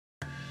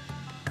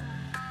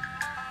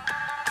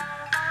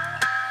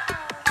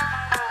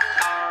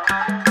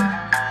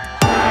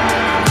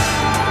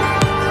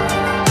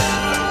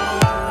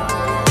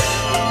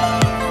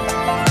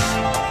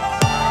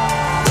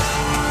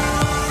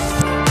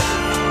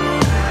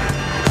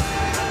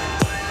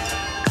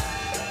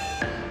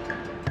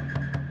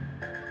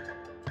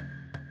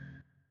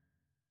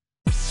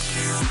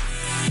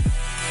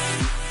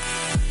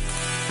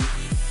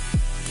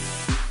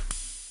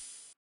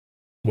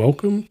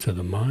Welcome to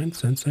the Mind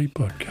Sensei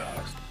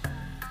Podcast.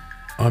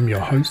 I'm your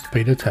host,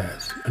 Peter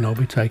Taz, and I'll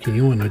be taking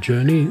you on a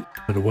journey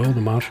to the world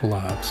of martial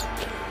arts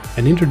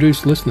and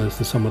introduce listeners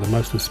to some of the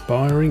most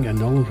aspiring and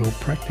knowledgeable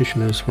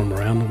practitioners from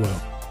around the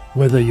world.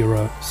 Whether you're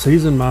a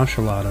seasoned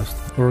martial artist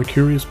or a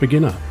curious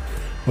beginner,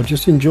 or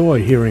just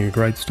enjoy hearing a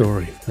great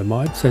story, the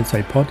Mind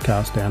Sensei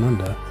Podcast Down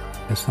Under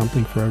has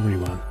something for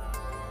everyone.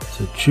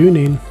 So tune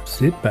in,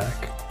 sit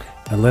back,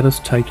 and let us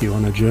take you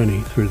on a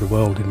journey through the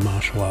world in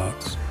martial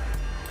arts.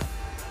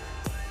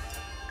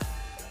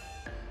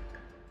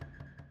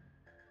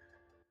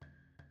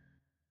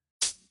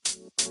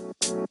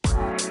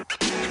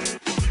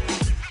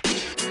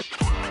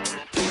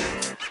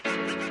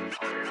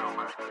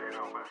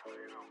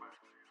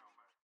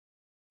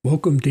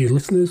 Welcome, dear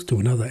listeners, to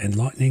another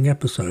enlightening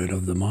episode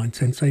of the Mind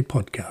Sensei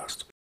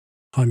Podcast.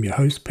 I'm your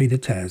host, Peter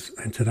Taz,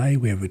 and today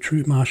we have a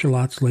true martial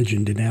arts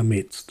legend in our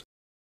midst.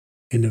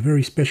 In a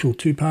very special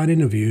two-part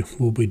interview,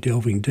 we'll be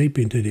delving deep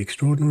into the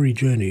extraordinary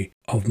journey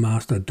of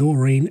Master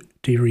Doreen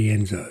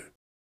DiRienzo.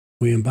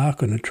 We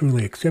embark on a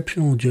truly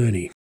exceptional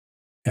journey.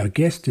 Our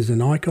guest is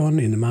an icon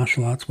in the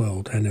martial arts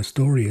world, and her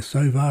story is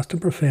so vast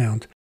and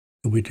profound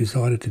that we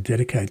decided to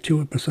dedicate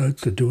 2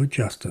 episodes to do it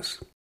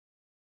justice.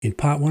 In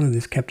part 1 of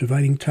this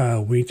captivating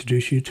tale, we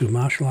introduce you to a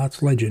martial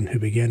arts legend who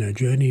began her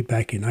journey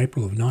back in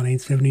April of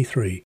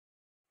 1973.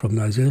 From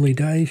those early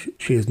days,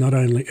 she has not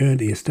only earned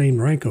the esteemed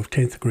rank of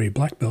 10th degree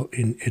black belt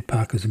in Ed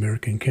Parker's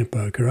American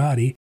Kempo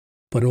Karate,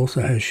 but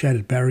also has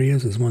shattered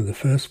barriers as one of the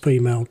first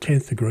female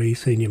 10th degree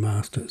senior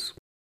masters.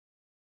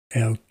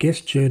 Our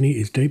guest journey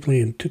is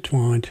deeply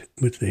intertwined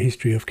with the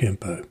history of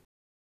Kempo.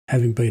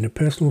 Having been a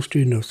personal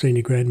student of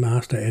Senior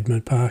Grandmaster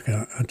Edmund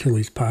Parker until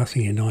his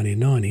passing in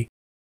 1990,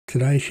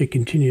 today she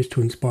continues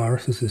to inspire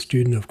us as a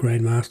student of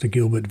Grandmaster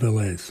Gilbert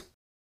Velez.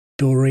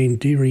 Doreen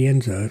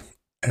DiRienzo,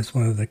 as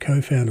one of the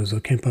co-founders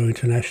of Kempo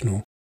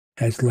International,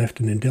 has left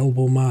an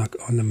indelible mark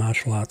on the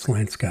martial arts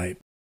landscape.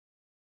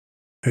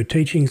 Her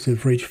teachings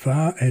have reached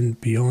far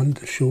and beyond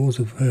the shores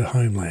of her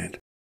homeland,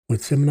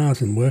 with seminars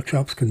and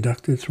workshops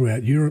conducted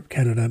throughout Europe,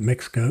 Canada,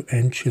 Mexico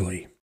and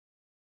Chile.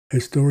 Her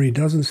story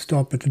doesn't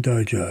stop at the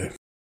dojo.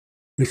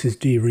 Mrs.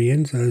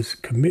 DiRienzo's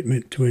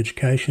commitment to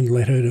education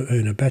led her to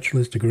earn a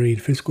bachelor's degree in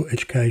physical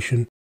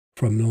education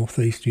from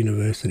Northeast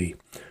University.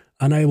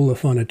 Unable to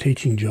find a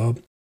teaching job,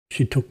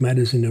 she took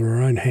matters into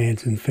her own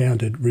hands and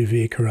founded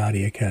Revere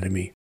Karate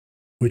Academy,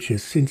 which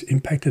has since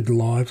impacted the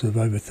lives of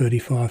over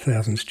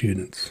 35,000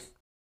 students.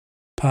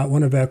 Part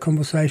 1 of our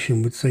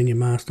conversation with Senior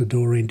Master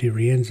Doreen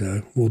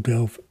DiRienzo will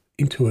delve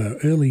into her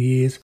early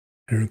years,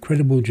 her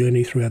incredible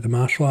journey throughout the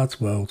martial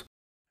arts world,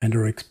 and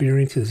her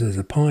experiences as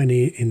a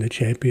pioneer in the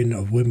champion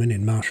of women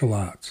in martial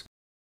arts.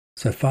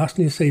 So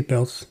fasten your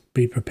seatbelts,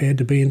 be prepared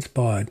to be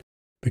inspired,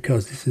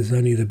 because this is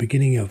only the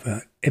beginning of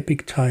an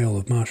epic tale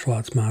of martial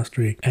arts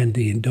mastery and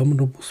the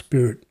indomitable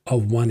spirit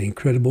of one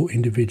incredible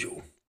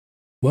individual.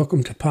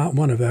 Welcome to part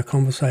 1 of our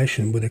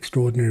conversation with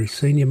extraordinary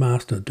Senior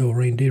Master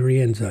Doreen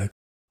DiRienzo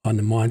on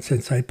the Mind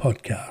Sensei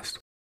Podcast.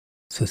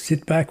 So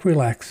sit back,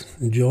 relax,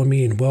 and join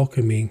me in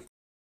welcoming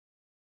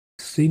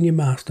Senior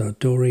Master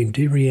Doreen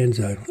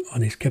DiRienzo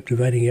on his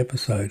captivating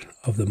episode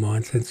of the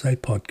Mind Sensei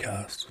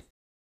Podcast.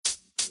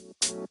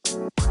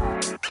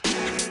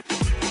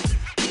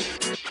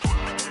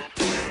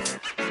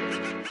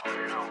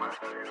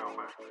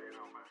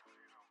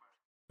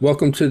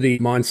 Welcome to the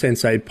Mind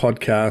Sensei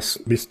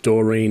Podcast, Miss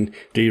Doreen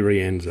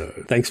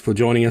DiRienzo. Thanks for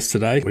joining us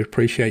today. We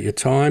appreciate your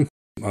time.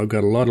 I've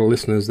got a lot of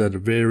listeners that are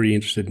very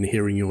interested in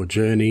hearing your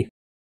journey.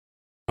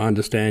 I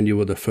understand you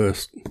were the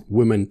first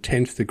women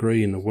 10th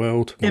degree in the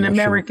world. In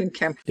American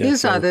Kempo. Yeah,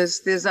 There's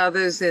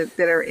others that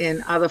are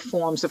in other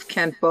forms of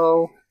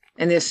Kempo,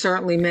 and there's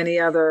certainly many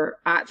other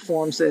art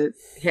forms that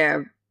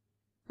have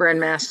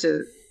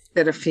grandmasters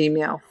that are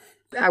female.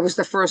 I was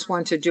the first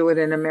one to do it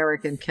in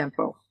American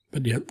Kempo.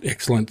 But yeah,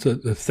 excellent.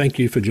 Thank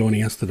you for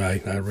joining us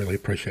today. I really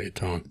appreciate your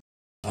time.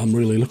 I'm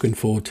really looking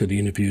forward to the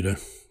interview to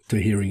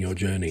hearing your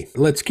journey.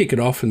 Let's kick it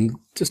off and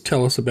just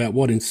tell us about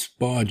what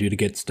inspired you to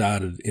get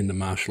started in the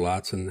martial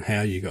arts and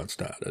how you got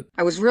started.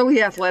 I was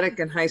really athletic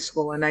in high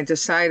school, and I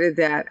decided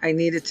that I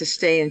needed to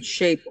stay in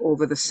shape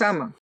over the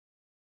summer.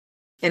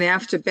 And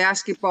after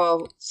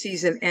basketball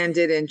season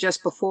ended and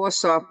just before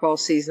softball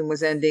season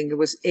was ending, it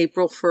was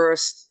April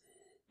 1st,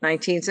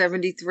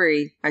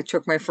 1973, I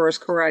took my first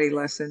karate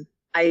lesson.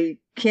 I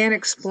can't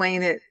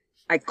explain it.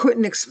 I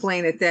couldn't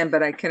explain it then,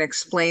 but I can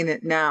explain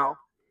it now.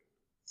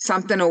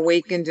 Something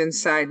awakened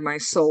inside my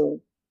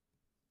soul,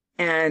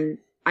 and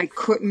I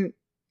couldn't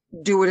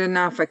do it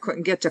enough. I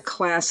couldn't get to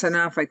class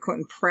enough. I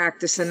couldn't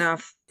practice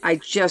enough. I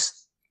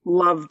just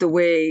loved the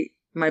way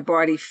my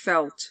body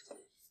felt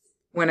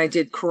when I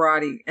did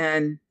karate,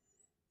 and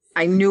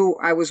I knew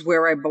I was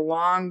where I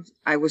belonged.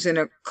 I was in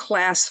a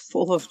class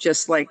full of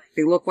just like,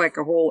 they look like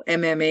a whole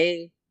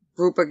MMA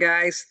group of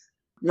guys,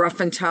 rough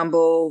and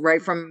tumble,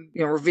 right from,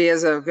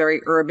 Revere's a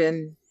very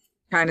urban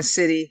kind of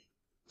city.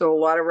 So a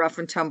lot of rough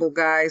and tumble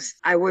guys.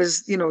 I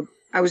was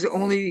the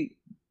only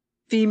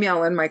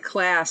female in my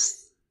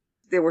class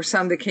there were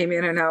some that came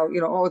in and out,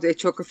 they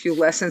took a few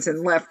lessons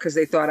and left because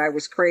they thought I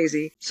was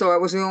crazy. So I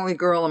was the only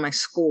girl in my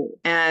school.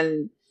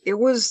 And it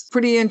was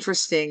pretty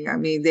interesting. I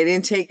mean, they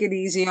didn't take it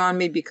easy on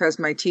me because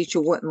my teacher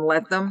wouldn't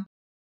let them.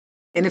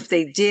 And if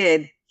they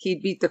did,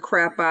 he'd beat the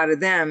crap out of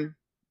them,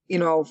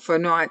 for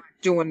not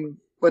doing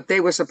what they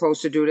were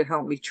supposed to do to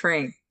help me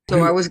train.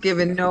 So I was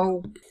given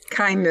no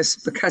kindness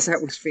because I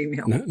was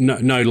female.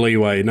 No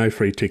leeway, no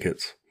free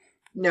tickets.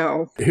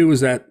 No. Who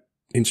was that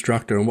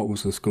instructor and what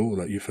was the school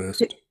that you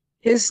first?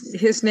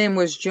 His name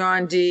was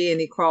John D,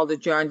 and he called it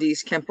John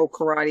D's Kempo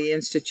Karate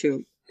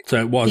Institute. So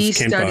it was he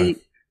Kempo. Studied,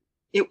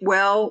 it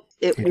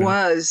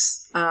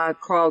was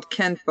called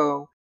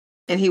Kenpo,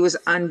 and he was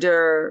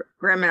under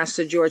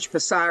Grandmaster George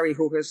Passari,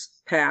 who has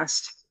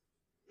passed.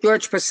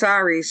 George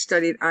Passari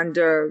studied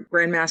under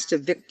Grandmaster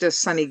Victor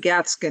Sonny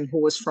Gatskin, who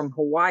was from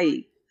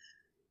Hawaii.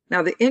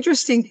 Now, the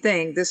interesting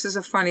thing, this is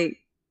a funny,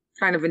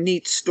 kind of a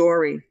neat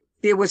story.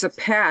 There was a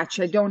patch.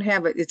 I don't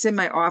have it. It's in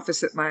my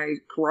office at my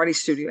karate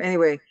studio.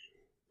 Anyway,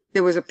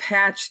 there was a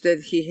patch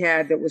that he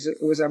had that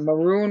was a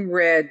maroon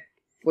red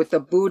with a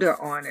Buddha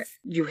on it.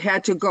 You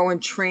had to go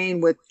and train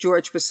with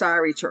George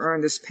Passari to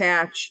earn this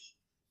patch.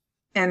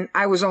 And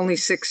I was only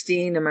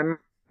 16, and my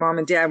mom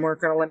and dad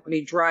weren't going to let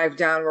me drive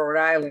down Rhode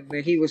Island,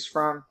 where he was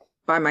from,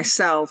 by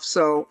myself.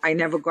 So I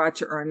never got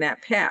to earn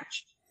that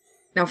patch.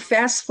 Now,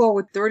 fast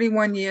forward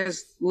 31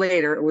 years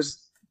later, it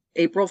was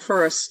April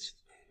 1st,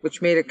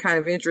 which made it kind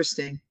of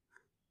interesting.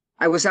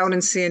 I was out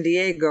in San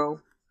Diego,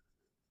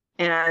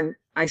 and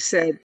I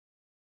said,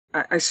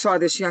 I saw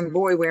this young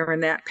boy wearing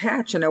that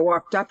patch, and I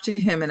walked up to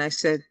him and I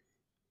said,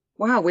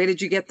 wow, where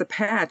did you get the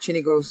patch? And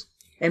he goes,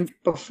 and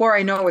before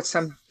I know it,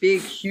 some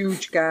big,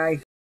 huge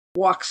guy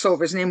walks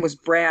over. His name was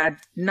Brad.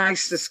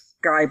 Nicest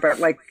guy, but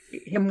like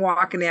him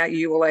walking at you,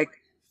 you were like,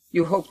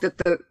 you hope that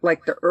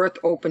the earth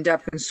opened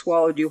up and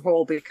swallowed you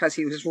whole because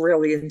he was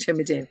really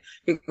intimidating.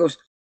 He goes,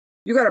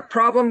 you got a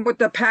problem with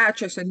the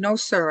patch? I said, no,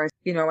 sir.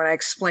 And I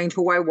explained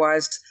who I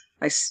was.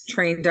 I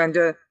trained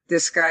under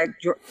this guy.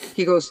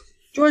 He goes,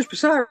 George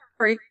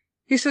Passari.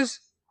 He says,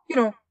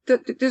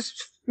 this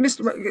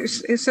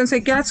Mr. Sensei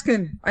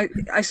Gatskin.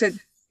 I said,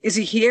 is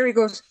he here? He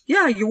goes,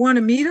 yeah, you want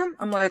to meet him?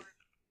 I'm like,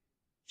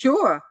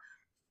 sure.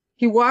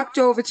 He walked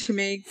over to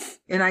me,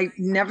 and I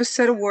never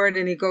said a word,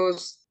 and he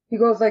goes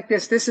like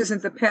this. This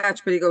isn't the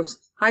patch, but he goes,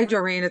 hi,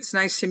 Doreen, it's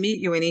nice to meet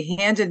you. And he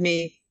handed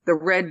me the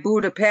red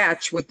Buddha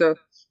patch with the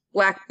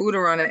black Buddha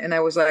on it. And I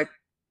was like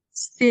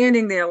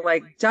standing there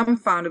like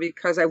dumbfounded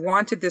because I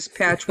wanted this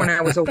patch when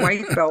I was a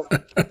white belt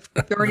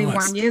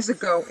 31 years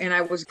ago. And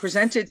I was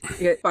presented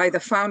it by the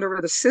founder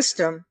of the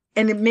system.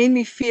 And it made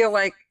me feel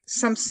like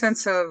some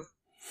sense of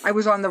I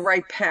was on the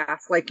right path.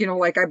 Like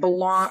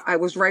I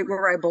was right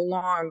where I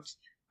belonged.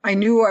 I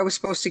knew I was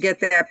supposed to get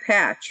that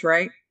patch,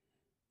 right?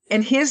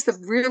 And here's the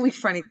really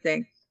funny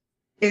thing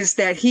is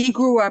that he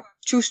grew up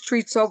 2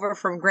 streets over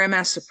from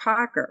Grandmaster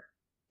Parker,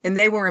 and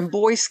they were in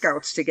Boy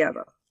Scouts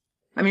together.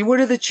 I mean, what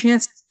are the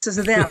chances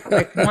of that?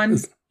 Like one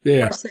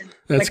person,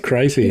 that's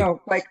crazy.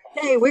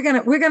 Hey, we're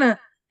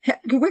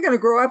gonna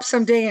grow up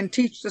someday and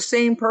teach the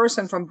same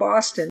person from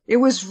Boston. It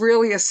was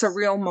really a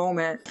surreal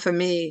moment for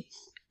me,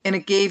 and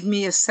it gave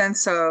me a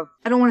sense of,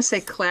 I don't want to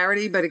say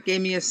clarity, but it gave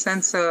me a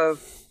sense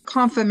of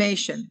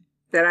confirmation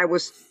that I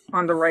was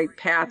on the right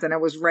path and I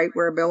was right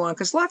where I belong.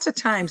 Because lots of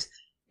times,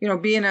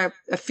 being a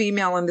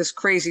female in this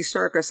crazy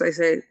circus, I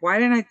say, why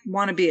didn't I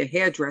want to be a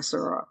hairdresser?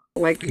 Or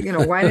why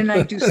didn't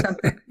I do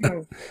something?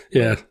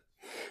 Yeah.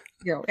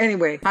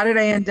 Anyway, how did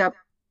I end up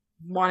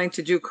wanting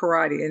to do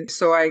karate? And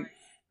so I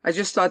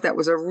just thought that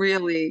was a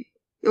really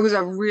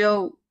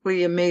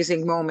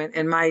amazing moment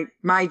in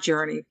my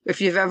journey. If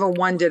you've ever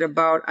wondered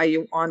about, are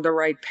you on the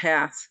right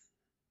path?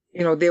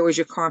 There was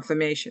your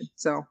confirmation.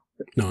 So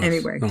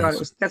anyway,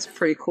 nice. That's a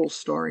pretty cool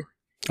story.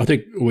 I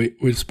think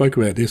we spoke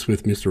about this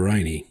with Mr.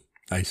 Rainey,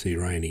 AC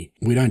Rainey.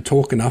 We don't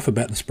talk enough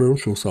about the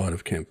spiritual side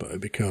of Kempo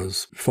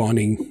because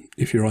finding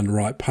if you're on the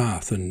right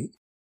path and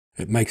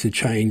it makes a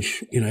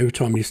change, every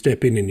time you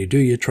step in and you do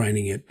your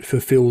training, it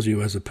fulfills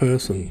you as a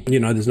person.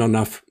 There's not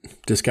enough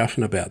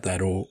discussion about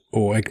that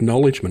or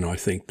acknowledgement, I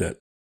think, that,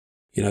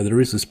 there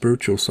is a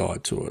spiritual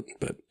side to it,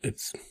 but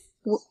it's...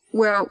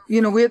 Well,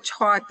 we're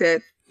taught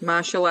that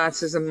martial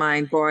arts is a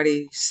mind,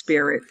 body,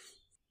 spirit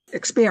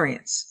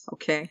experience,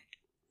 okay?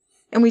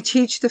 And we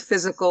teach the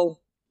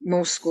physical.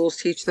 Most schools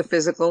teach the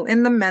physical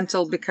and the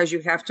mental because you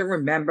have to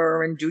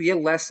remember and do your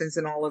lessons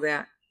and all of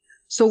that.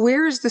 So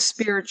where is the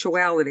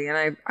spirituality?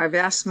 And I've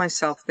asked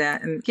myself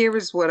that, and here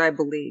is what I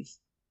believe.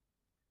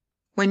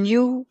 When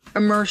you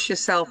immerse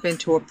yourself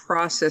into a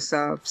process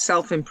of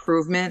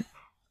self-improvement,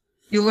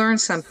 you learn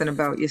something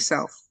about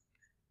yourself.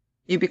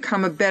 You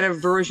become a better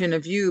version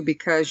of you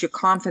because your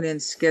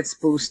confidence gets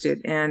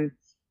boosted and,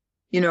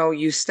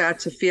 you start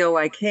to feel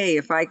like, hey,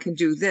 if I can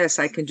do this,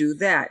 I can do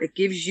that. It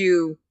gives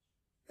you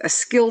a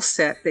skill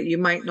set that you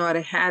might not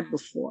have had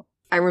before.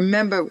 I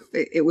remember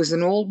it was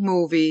an old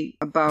movie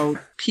about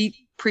Pete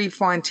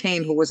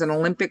Prefontaine, who was an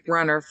Olympic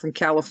runner from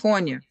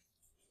California.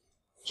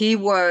 He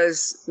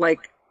was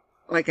like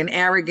an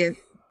arrogant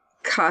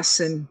cuss,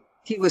 and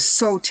he was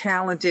so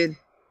talented.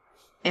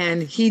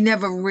 And he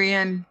never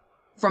ran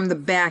from the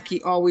back.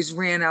 He always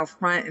ran out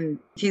front, and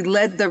he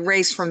led the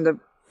race from the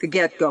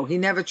get-go. He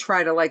never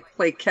tried to like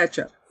play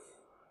catch-up.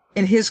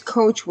 And his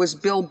coach was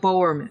Bill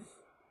Bowerman.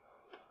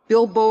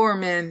 Bill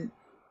Bowerman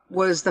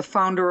was the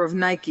founder of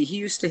Nike. He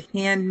used to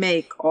hand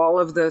make all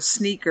of the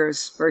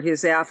sneakers for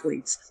his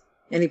athletes,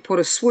 and he put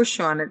a swoosh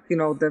on it,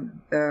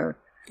 the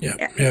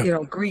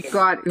Greek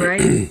god,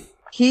 right?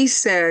 He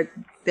said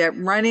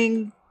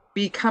that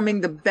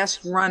becoming the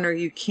best runner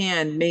you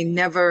can may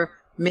never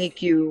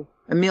make you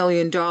 $1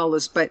 million,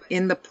 but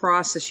in the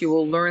process, you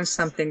will learn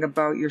something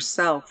about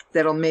yourself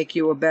that'll make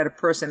you a better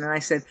person. And I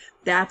said,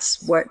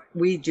 that's what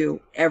we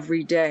do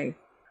every day.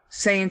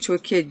 Saying to a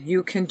kid,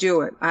 you can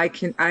do it.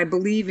 I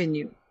believe in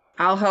you.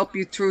 I'll help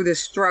you through this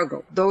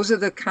struggle. Those are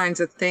the kinds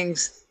of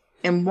things.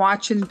 And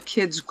watching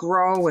kids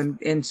grow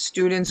and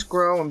students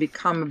grow and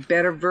become a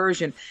better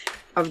version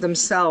of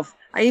themselves.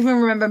 I even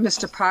remember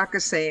Mr. Parker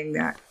saying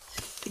that.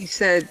 He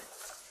said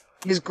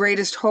his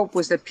greatest hope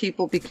was that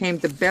people became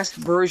the best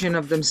version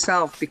of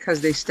themselves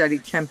because they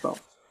studied Kempo.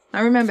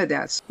 I remember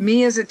that.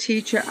 Me as a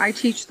teacher, I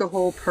teach the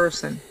whole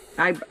person.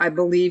 I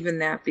believe in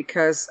that,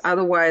 because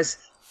otherwise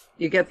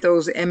you get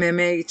those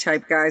MMA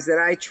type guys that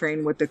I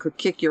train with that could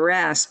kick your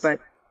ass, but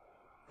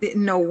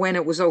didn't know when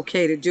it was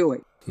okay to do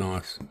it.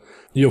 Nice.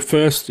 Your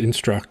first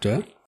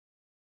instructor,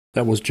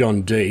 that was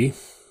John D.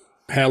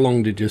 How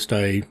long did you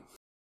stay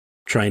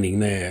training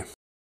there?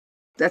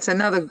 That's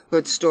another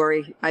good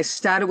story. I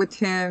started with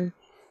him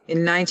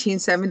in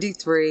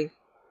 1973.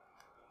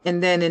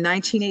 And then in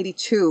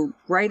 1982,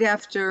 right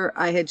after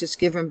I had just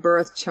given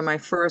birth to my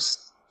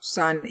first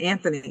son,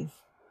 Anthony,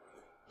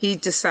 he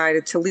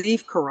decided to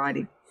leave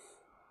karate.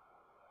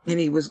 And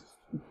he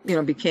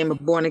became a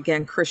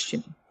born-again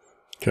Christian.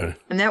 Okay.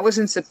 And that was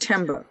in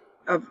September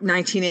of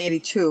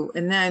 1982.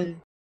 And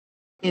then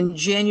in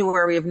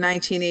January of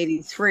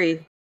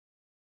 1983,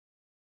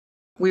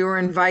 we were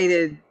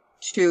invited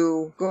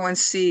to go and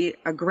see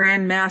a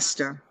Grand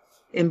Master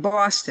in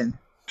Boston.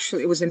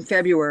 Actually, it was in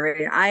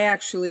February. I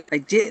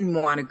didn't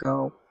want to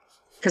go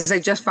because I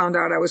just found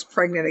out I was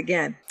pregnant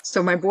again.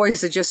 So my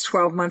boys are just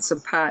 12 months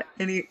apart.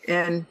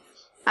 And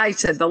I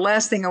said, the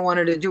last thing I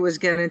wanted to do was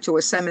get into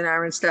a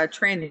seminar and start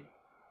training.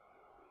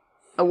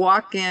 I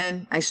walk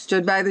in, I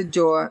stood by the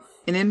door,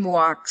 and in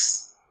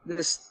walks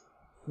this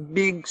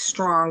big,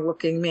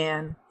 strong-looking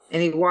man.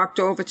 And he walked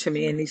over to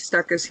me, and he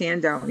stuck his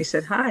hand out, and he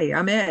said, "Hi,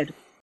 I'm Ed."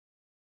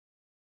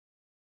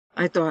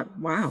 I thought,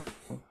 wow,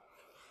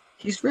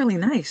 he's really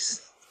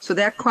nice. So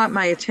that caught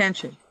my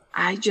attention.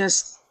 I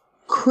just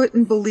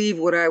couldn't believe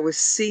what I was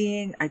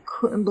seeing. I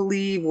couldn't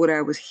believe what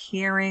I was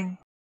hearing.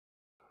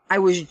 I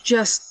was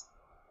just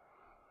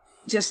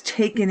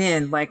taken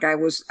in, like I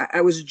was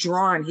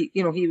drawn.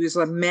 He was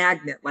a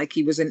magnet, like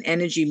he was an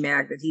energy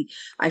magnet.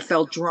 I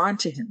felt drawn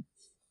to him.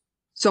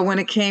 So when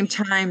it came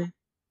time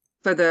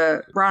for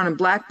the brown and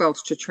black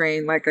belts to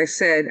train, like I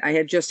said, I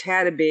had just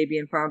had a baby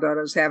and found out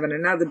I was having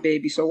another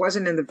baby. So I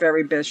wasn't in the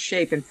very best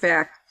shape. In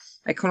fact,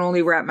 I could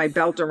only wrap my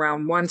belt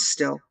around once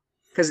still,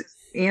 because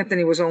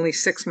Anthony was only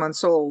 6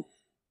 months old.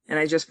 And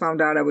I just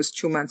found out I was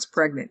 2 months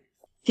pregnant.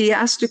 He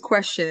asked a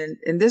question,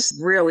 and this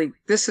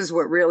is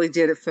what really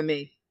did it for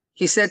me.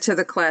 He said to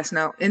the class,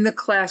 now in the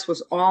class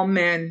was all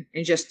men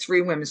and just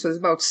 3 women. So there's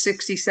about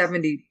 60,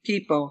 70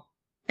 people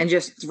and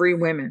just 3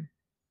 women.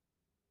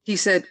 He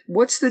said,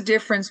 "What's the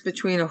difference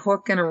between a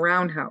hook and a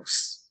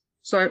roundhouse?"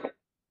 So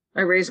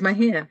I raised my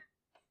hand.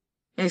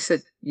 And he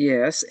said,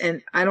 "Yes."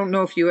 And I don't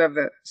know if you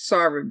ever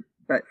saw him,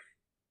 but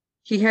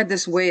he had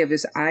this way of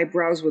his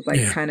eyebrows would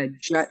kind of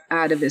jut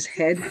out of his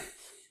head.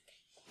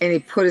 And he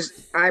put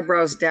his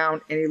eyebrows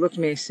down and he looked at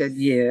me and said,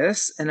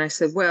 "Yes." And I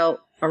said,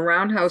 "Well, a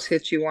roundhouse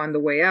hits you on the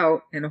way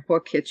out and a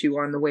hook hits you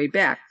on the way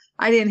back."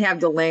 I didn't have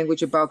the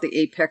language about the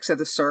apex of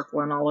the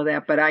circle and all of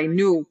that, but I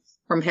knew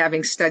from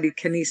having studied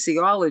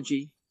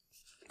kinesiology,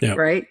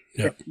 right?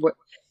 Yep.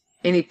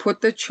 And he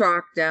put the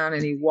chalk down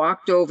and he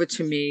walked over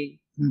to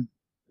me. I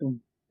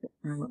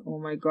went, oh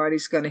my God,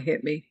 he's going to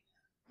hit me.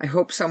 I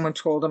hope someone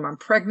told him I'm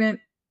pregnant.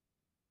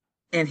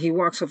 And he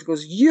walks over and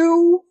goes,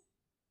 "You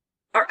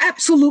are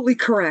absolutely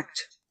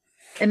correct."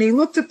 And he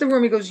looked at the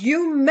room. He goes,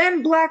 "You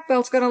men black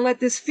belts going to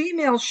let this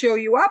female show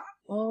you up?"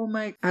 Oh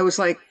my. I was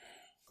like,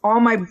 all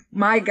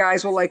my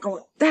guys were like,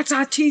 "Oh, that's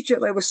our teacher."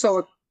 They were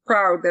so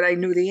proud that I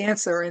knew the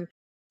answer. And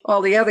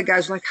all the other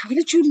guys were like, "How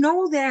did you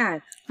know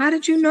that? How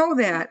did you know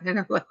that?" And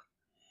I'm like,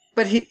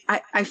 but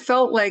I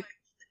felt like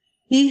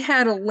he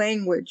had a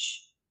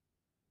language,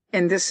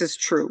 and this is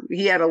true.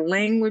 He had a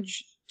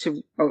language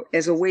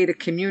as a way to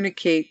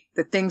communicate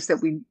the things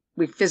that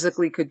we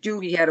physically could do.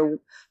 He had a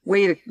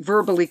way to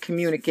verbally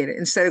communicate it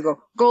instead of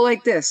go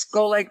like this,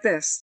 go like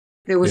this.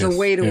 There was a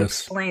way to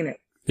explain it.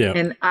 Yeah.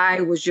 And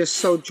I was just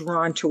so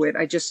drawn to it.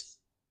 I just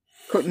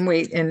couldn't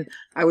wait. And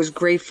I was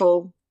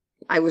grateful.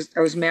 I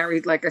was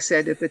married, like I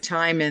said, at the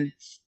time. And,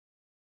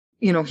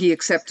 he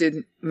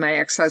accepted my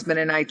ex-husband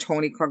and I,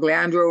 Tony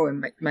Cogliandro,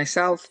 and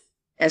myself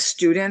as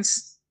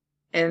students.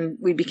 And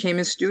we became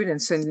his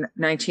students in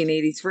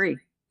 1983.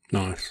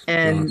 Nice.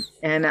 And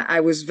I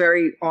was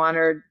very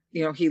honored.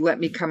 he let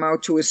me come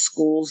out to his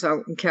schools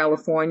out in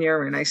California,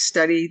 and I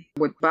studied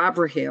with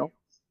Barbara Hale.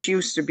 She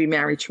used to be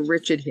married to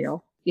Richard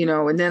Hale,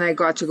 and then I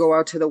got to go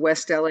out to the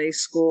West LA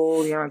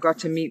school. I got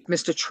to meet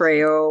Mr.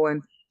 Trejo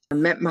and I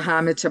met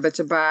Muhammad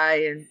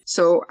Tabatabai. And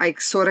so I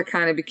sort of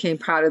kind of became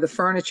part of the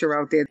furniture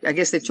out there. I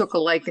guess they took a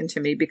liking to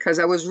me because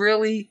I was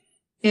really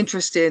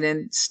interested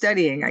in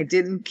studying. I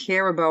didn't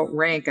care about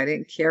rank. I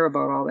didn't care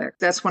about all that.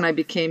 That's when I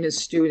became his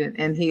student.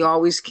 And he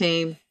always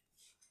came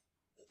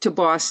to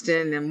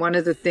Boston. And one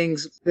of the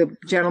things, the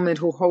gentleman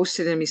who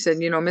hosted him, he said,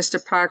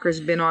 Mr. Parker's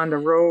been on the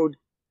road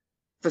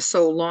for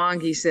so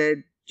long. He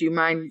said, do you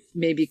mind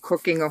maybe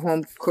cooking a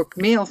home cooked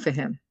meal for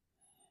him?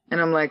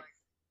 And I'm like,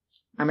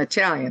 I'm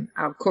Italian.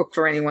 I'll cook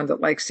for anyone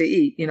that likes to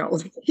eat,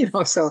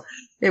 so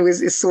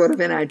it's sort of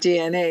in our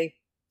DNA.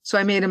 So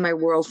I made him my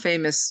world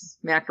famous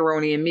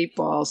macaroni and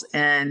meatballs.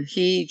 And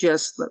he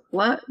just,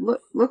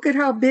 look at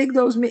how big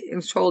those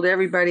meatballs, told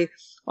everybody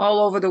all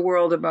over the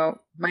world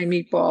about my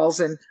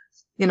meatballs. And,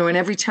 and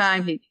every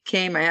time he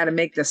came, I had to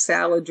make the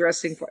salad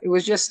dressing. It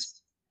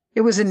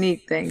was a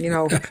neat thing,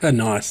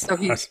 Nice. So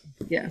nice.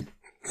 Yeah.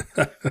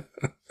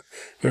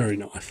 Very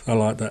nice. I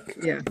like that.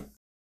 Yeah.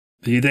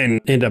 You then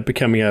end up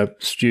becoming a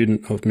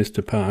student of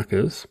Mr.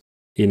 Parker's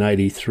in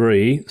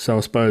 83. So I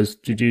suppose,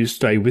 did you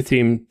stay with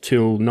him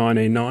till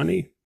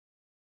 1990?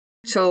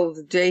 Till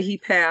the day he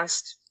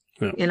passed.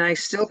 Yeah. And I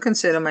still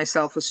consider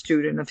myself a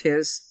student of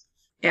his.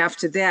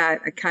 After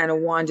that, I kind of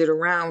wandered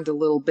around a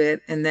little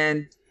bit. And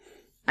then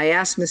I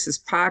asked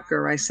Mrs.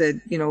 Parker, I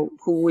said,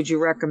 who would you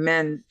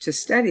recommend to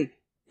study?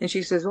 And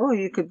she says, oh,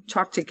 you could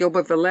talk to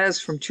Gilbert Velez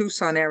from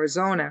Tucson,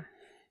 Arizona,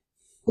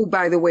 who,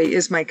 by the way,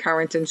 is my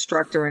current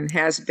instructor and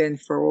has been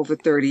for over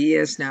 30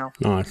 years now.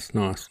 Nice,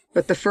 nice.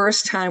 But the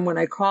first time when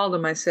I called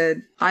him, I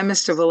said, hi,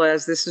 Mr.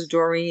 Velez, this is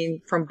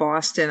Doreen from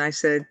Boston. I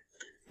said,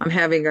 I'm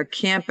having a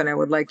camp and I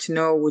would like to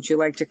know, would you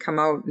like to come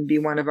out and be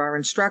one of our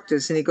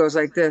instructors? And he goes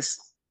like this,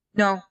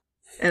 no.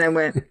 And I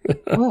went,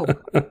 oh.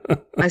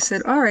 I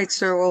said, all right,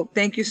 sir, well,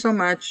 thank you so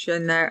much.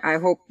 And I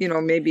hope,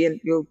 maybe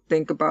you'll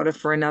think about it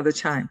for another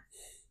time.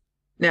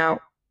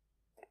 Now,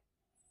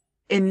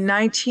 in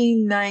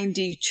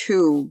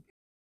 1992,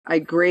 I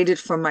graded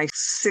for my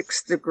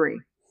 6th degree.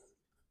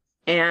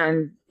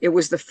 And it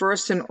was the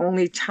first and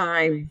only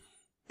time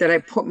that I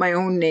put my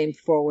own name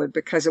forward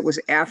because it was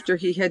after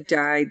he had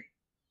died.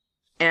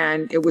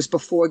 And it was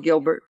before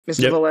Gilbert,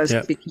 Mr.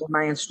 Velez became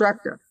my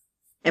instructor.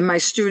 And my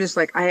students,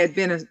 I had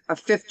been a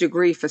 5th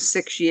degree for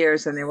 6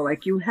 years. And they were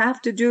like, you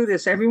have to do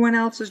this. Everyone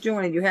else is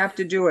doing it. You have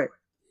to do it.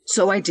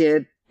 So I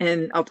did.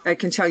 And I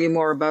can tell you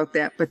more about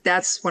that. But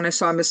that's when I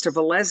saw Mr.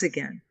 Velez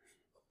again.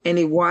 And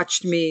he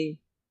watched me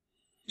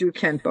do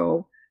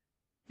Kenpo.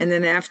 And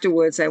then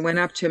afterwards, I went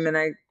up to him and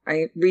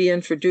I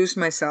reintroduced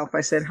myself. I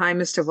said, hi,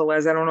 Mr.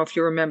 Velez. I don't know if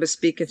you remember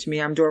speaking to me.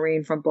 I'm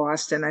Doreen from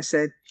Boston. I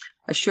said,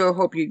 I sure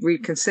hope you'd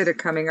reconsider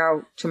coming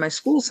out to my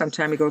school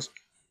sometime. He goes,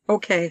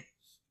 okay.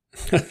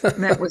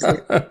 And that was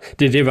it.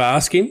 Did you ever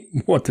ask him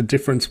what the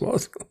difference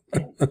was?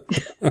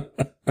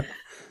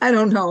 I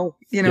don't know.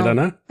 You don't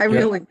know? I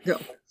really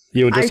don't.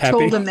 You were just happy? I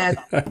told him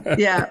that.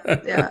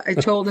 Yeah. I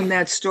told him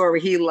that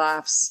story. He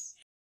laughs.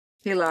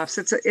 He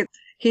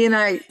and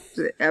I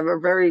have a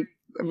very,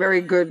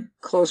 very good,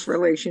 close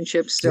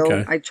relationship still.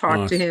 Okay. I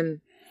talk to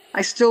him.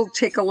 I still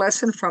take a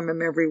lesson from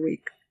him every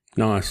week.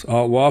 Nice.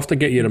 Oh, we'll have to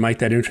get you to make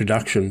that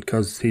introduction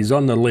because he's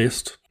on the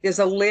list. There's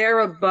a layer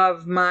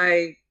above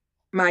my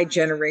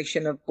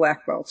generation of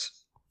black belts.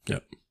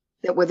 Yep.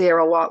 That were there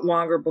a lot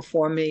longer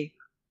before me.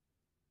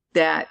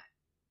 That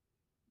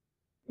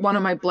one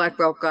of my black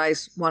belt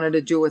guys wanted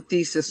to do a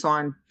thesis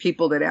on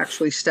people that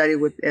actually study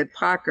with Ed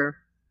Parker.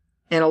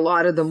 And a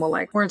lot of them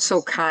weren't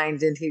so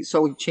kind. And he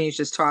changed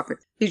his topic.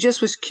 He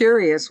just was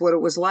curious what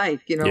it was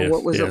like,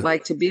 what was it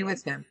like to be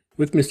with him?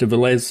 With Mr.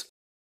 Velez,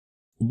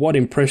 what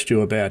impressed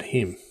you about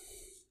him?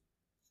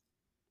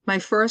 My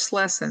first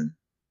lesson,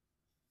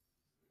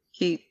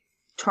 he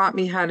taught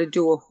me how to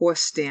do a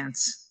horse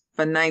dance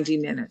for 90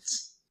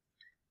 minutes.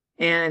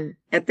 And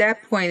at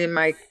that point in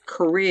my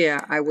career,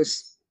 I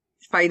was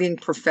fighting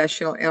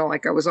professional,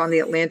 I was on the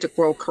Atlantic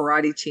World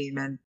Karate team.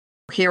 And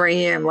here I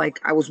am,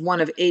 I was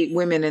one of 8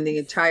 women in the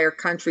entire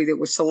country that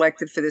was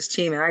selected for this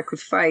team, and I could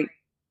fight.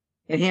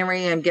 And here I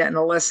am getting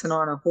a lesson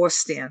on a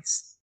horse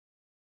dance.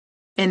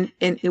 And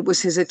it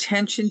was his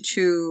attention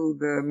to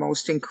the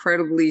most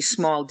incredibly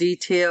small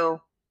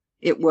detail.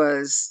 It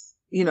was,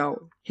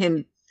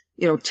 him,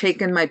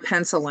 taking my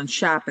pencil and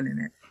sharpening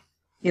it.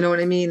 You know what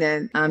I mean?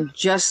 And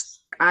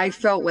I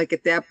felt like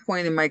at that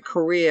point in my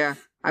career,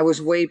 I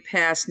was way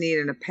past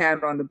needing a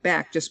pat on the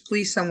back. Just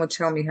please someone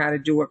tell me how to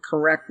do it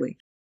correctly.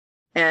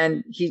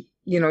 And he,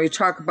 you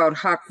talk about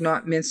Huck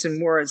not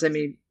mincing words. I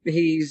mean,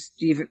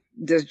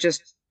 they're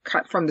just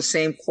cut from the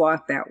same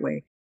cloth that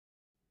way.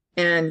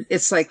 And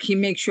it's like he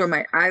makes sure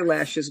my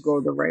eyelashes go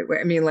the right way.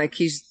 I mean,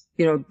 he's,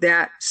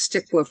 that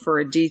stickler for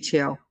a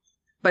detail.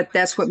 But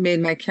that's what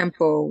made my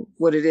Kenpo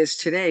what it is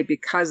today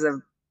because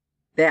of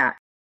that.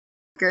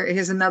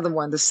 Here's another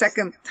one. The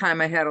second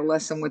time I had a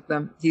lesson with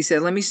them, he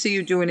said, let me see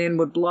you do an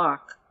inward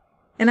block.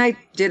 And I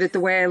did it the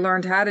way I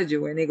learned how to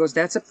do it. And he goes,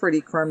 that's a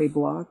pretty crummy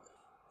block.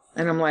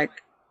 And I'm like,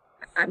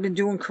 I've been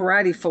doing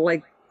karate for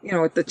like,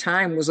 at the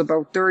time was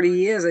about 30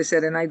 years. I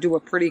said, and I do a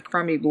pretty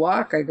crummy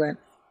block. I went,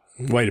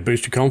 way to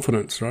boost your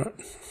confidence, right?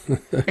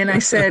 and I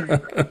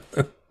said,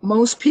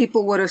 most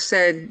people would have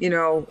said,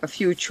 a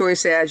few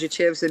choice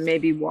adjectives and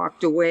maybe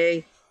walked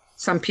away.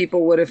 Some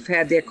people would have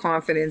had their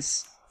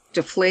confidence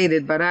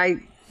deflated, but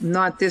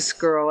not this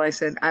girl. I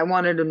said, I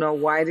wanted to know,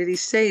 why did he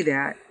say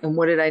that? And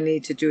what did I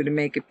need to do to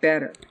make it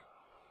better?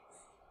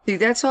 See,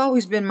 that's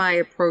always been my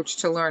approach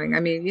to learning.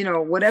 I mean,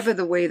 whatever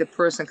the way the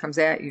person comes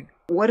at you,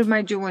 what am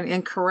I doing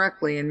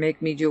incorrectly and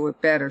make me do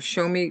it better?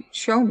 Show me.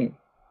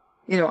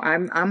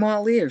 I'm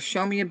all ears.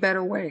 Show me a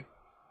better way.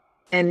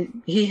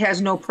 And he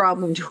has no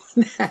problem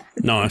doing that.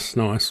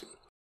 Nice.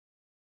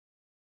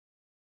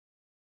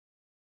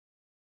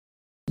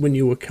 When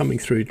you were coming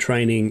through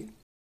training,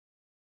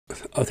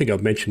 I think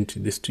I've mentioned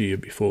this to you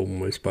before when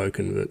we've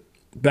spoken, that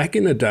back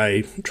in the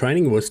day,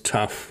 training was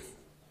tough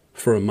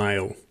for a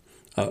male.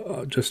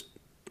 Just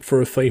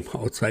for a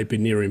female, I'd say it'd be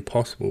near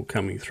impossible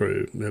coming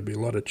through. There'd be a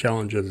lot of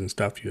challenges and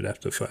stuff you'd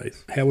have to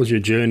face. How was your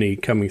journey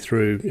coming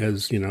through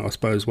as, I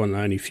suppose one of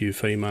the only few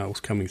females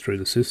coming through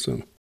the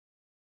system?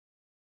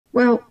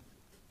 Well,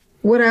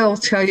 what I'll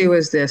tell you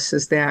is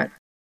that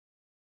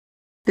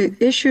the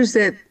issues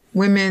that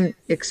women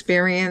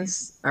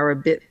experience are a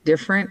bit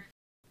different,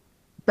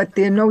 but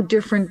they're no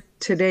different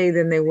today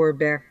than they were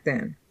back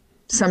then.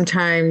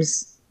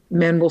 Sometimes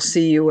men will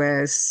see you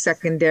as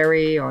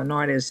secondary or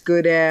not as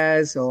good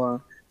as,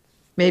 or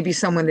maybe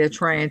someone they're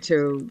trying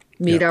to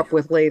meet up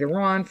with later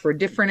on for a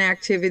different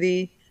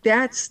activity.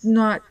 That's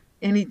not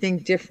anything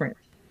different,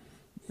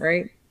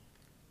 right?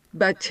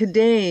 But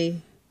today,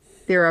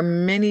 there are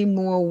many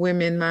more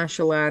women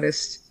martial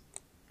artists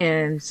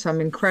and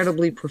some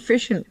incredibly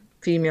proficient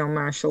female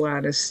martial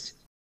artists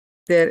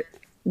that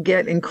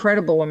get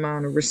incredible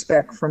amount of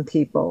respect from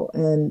people.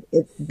 And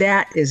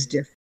that is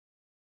different.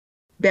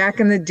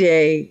 Back in the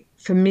day,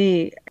 for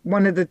me,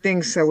 one of the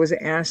things I was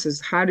asked is,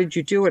 how did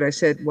you do it? I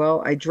said,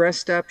 well, I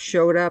dressed up,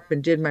 showed up,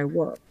 and did my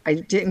work. I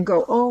didn't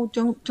go, oh,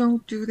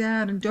 don't do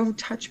that, and don't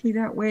touch me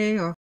that way.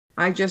 Or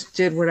I just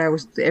did what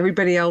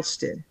everybody else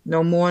did.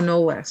 No more,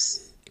 no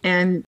less.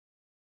 And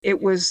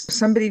it was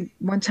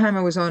one time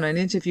I was on an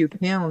interview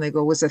panel, and they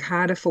go, was it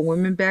harder for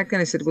women back then?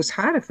 I said, it was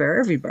harder for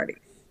everybody.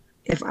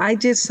 If I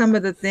did some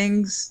of the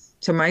things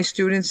to my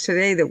students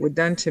today that were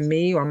done to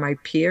me or my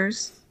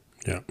peers,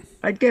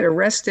 I'd get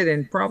arrested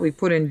and probably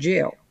put in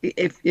jail.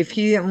 If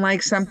he didn't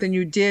like something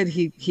you did,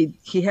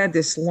 he had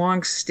this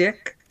long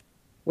stick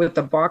with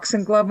a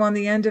boxing glove on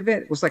the end of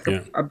it. It was like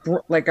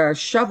a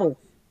shovel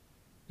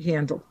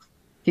handle.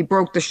 He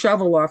broke the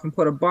shovel off and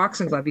put a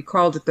boxing glove. He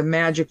called it the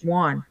magic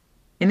wand.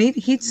 And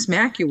he'd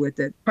smack you with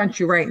it, punch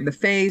you right in the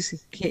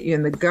face, hit you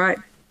in the gut.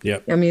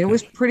 I mean, it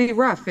was pretty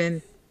rough.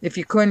 And if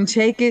you couldn't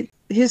take it,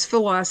 his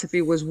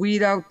philosophy was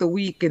weed out the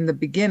weak in the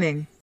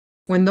beginning,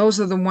 when those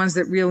are the ones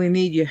that really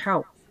need your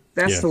help.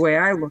 That's the way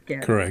I look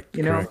at it. Correct.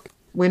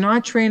 We're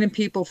not training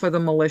people for the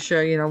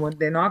militia, when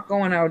they're not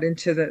going out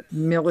into the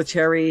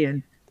military,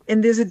 and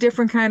there's a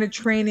different kind of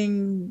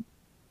training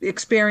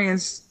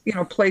experience,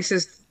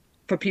 places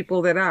for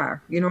people that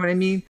are, you know what I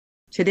mean?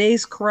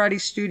 Today's karate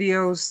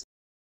studios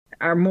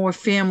are more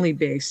family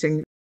based,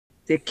 and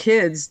the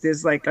kids,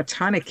 there's like a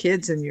ton of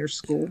kids in your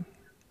school,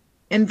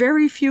 and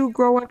very few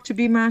grow up to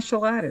be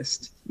martial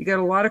artists. You got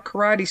a lot of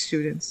karate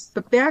students.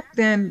 But back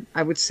then,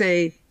 I would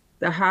say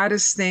the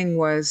hardest thing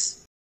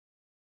was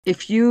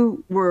if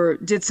you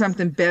did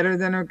something better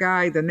than a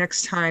guy, the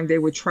next time they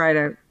would try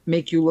to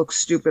make you look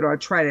stupid or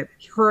try to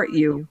hurt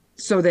you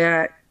so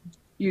that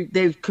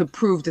they could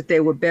prove that they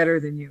were better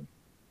than you.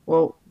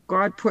 Well,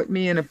 God put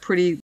me in a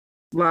pretty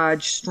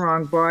large,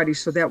 strong body,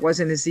 so that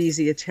wasn't as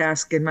easy a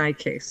task in my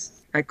case.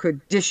 I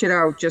could dish it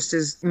out just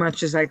as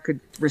much as I could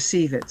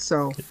receive it.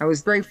 So I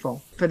was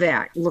grateful for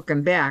that.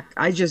 Looking back,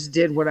 I just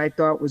did what I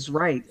thought was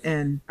right,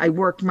 and I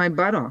worked my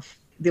butt off.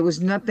 There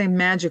was nothing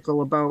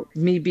magical about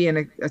me being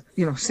a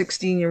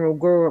 16-year-old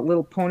girl with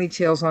little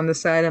ponytails on the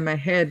side of my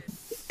head.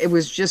 It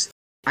was just,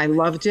 I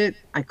loved it.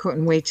 I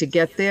couldn't wait to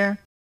get there,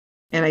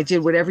 and I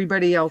did what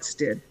everybody else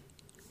did.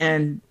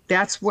 And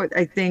that's what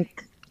I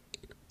think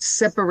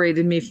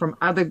separated me from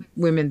other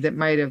women that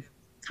might have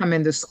come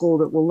into school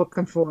that were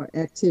looking for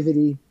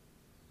activity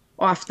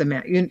off the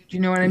mat. You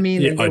know what I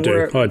mean? Yeah, I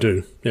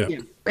do. Yeah.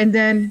 And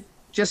then,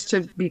 just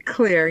to be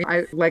clear,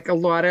 I, like a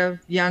lot of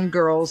young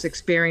girls,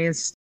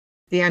 experienced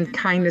the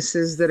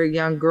unkindnesses that a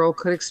young girl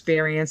could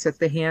experience at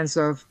the hands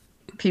of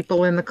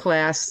people in the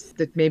class,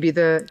 that maybe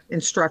the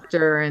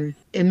instructor. And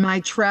in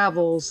my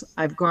travels,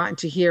 I've gotten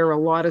to hear a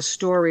lot of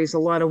stories. A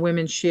lot of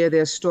women share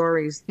their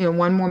stories.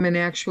 One woman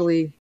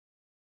actually,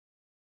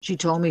 she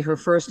told me her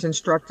first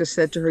instructor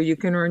said to her, you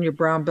can earn your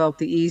brown belt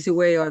the easy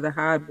way or the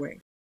hard way.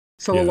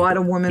 So a lot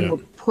of women were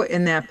put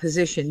in that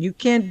position. You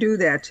can't do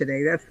that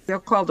today. They'll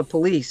call the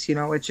police.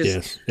 It's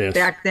just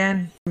back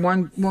then,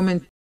 one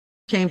woman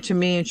came to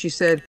me and she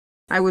said,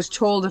 I was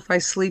told if I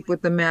sleep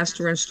with the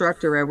master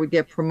instructor, I would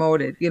get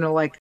promoted.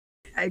 A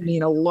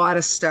lot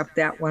of stuff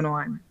that went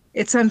on.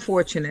 It's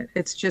unfortunate.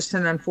 It's just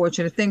an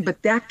unfortunate thing.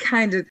 But that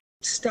kind of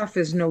stuff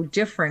is no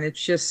different.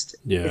 It's just,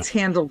 Yeah. it's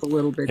handled a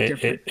little bit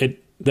different.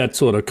 That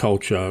sort of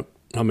culture,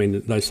 I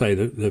mean, they say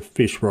that the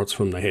fish rots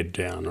from the head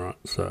down, right?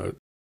 So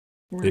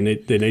Right.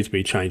 there needs to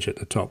be change at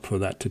the top for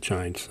that to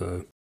change.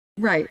 So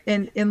Right.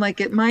 And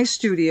like at my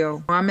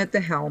studio, I'm at the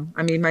helm.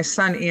 I mean, my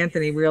son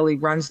Anthony really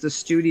runs the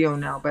studio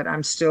now, but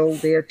I'm still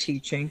there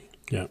teaching.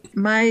 yeah,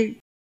 My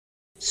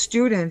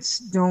students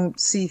don't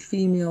see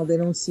female, they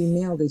don't see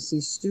male, they see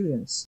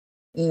students.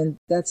 And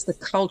that's the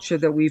culture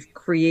that we've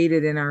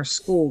created in our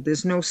school.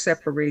 There's no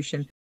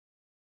separation.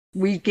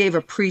 We gave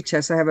a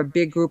pre-test. I have a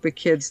big group of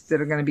kids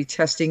that are going to be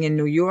testing in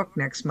New York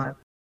next month.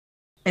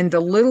 And the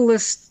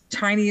littlest,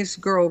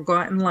 tiniest girl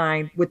got in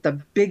line with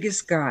the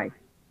biggest guy.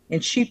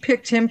 And she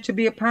picked him to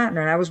be a partner.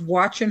 And I was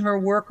watching her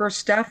work her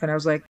stuff. And I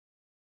was like,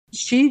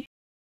 she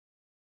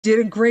did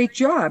a great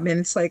job. And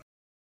it's like,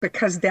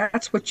 because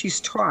that's what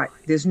she's taught.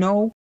 There's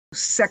no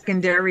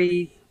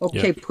secondary, yeah,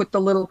 okay, put the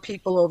little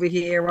people over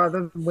here,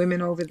 other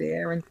women over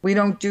there. And we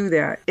don't do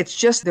that. It's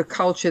just the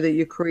culture that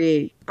you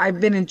create. I've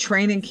been in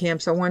training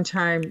camps. At one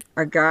time,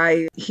 a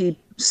guy, he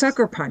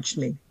sucker punched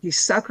me. He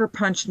sucker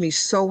punched me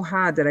so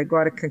hard that I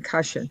got a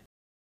concussion.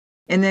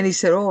 And then he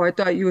said, "Oh, I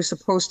thought you were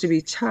supposed to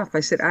be tough." I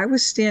said, "I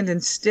was standing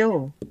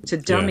still to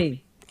yeah,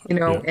 dummy, you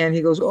know." yeah, And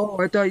he goes, "Oh,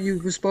 I thought you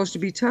were supposed to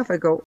be tough." I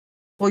go,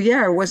 "Well,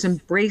 yeah, I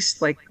wasn't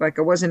braced like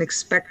I wasn't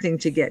expecting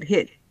to get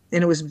hit."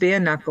 And it was bare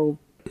knuckle,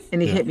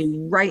 and he yeah, hit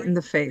me right in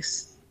the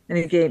face. And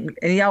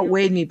he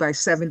outweighed me by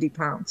 70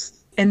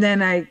 pounds. And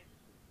then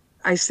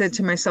I said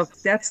to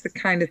myself, that's the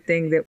kind of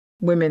thing that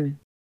women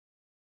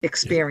yeah,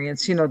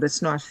 experience, you know,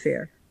 that's not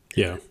fair.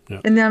 yeah,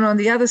 yeah. And then on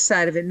the other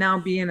side of it, now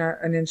being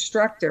an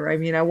instructor, I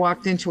mean, I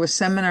walked into a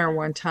seminar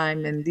one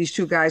time and these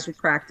two guys were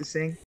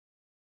practicing,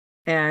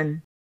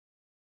 and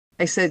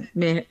I said,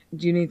 "Man,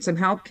 do you need some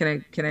help?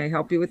 Can I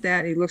help you with that?"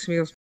 And he looks at me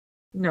and goes,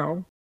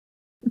 "No."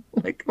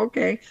 Like,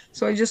 okay.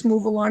 So I just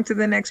move along to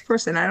the next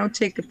person. I don't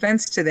take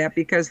offense to that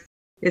because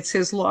it's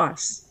his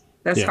loss.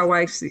 That's Yeah. how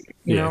I see it,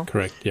 you Yeah, know.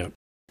 correct. Yeah.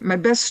 My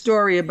best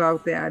story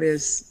about that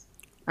is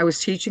I was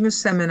teaching a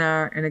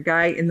seminar and a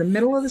guy in the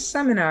middle of the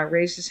seminar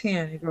raised his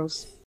hand. He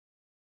goes,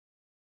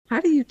 "How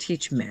do you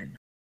teach men?"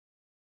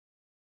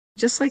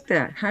 Just like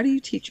that. How do you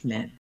teach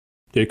men?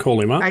 Do you call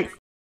him up? I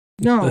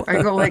no,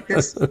 I go like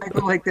this. I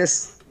go like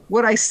this.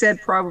 What I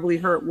said probably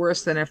hurt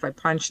worse than if I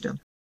punched him.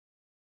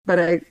 But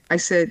I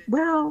said,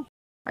 well,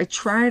 I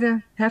try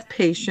to have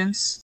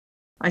patience.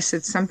 I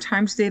said,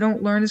 sometimes they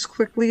don't learn as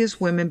quickly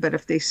as women, but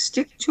if they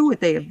stick to it,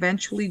 they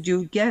eventually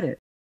do get it.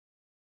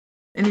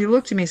 And he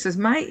looked at me and says,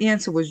 my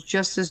answer was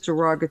just as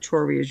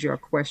derogatory as your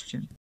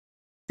question.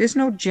 There's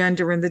no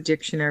gender in the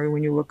dictionary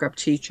when you look up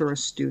teacher or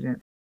student.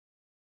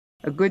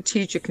 A good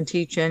teacher can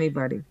teach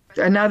anybody.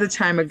 Another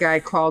time a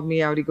guy called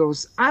me out. He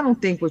goes, I don't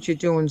think what you're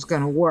doing is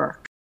going to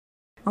work.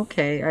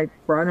 Okay, I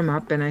brought him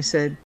up and I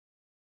said,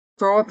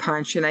 throw a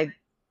punch, and I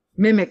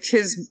mimicked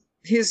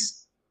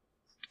his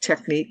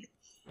technique.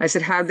 I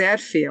said, how'd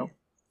that feel?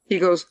 He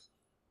goes,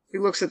 he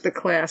looks at the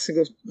class and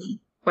goes,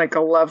 like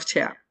a love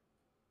tap.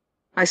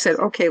 I said,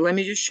 okay, let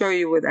me just show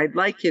you what I'd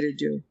like you to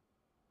do.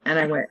 And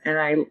I went and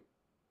I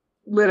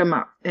lit him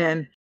up,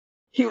 and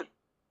he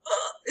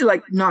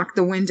like knocked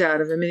the wind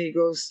out of him, and he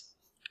goes,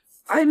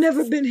 I've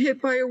never been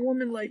hit by a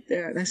woman like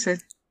that. And I said,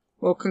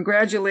 well,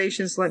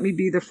 congratulations, let me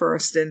be the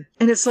first. And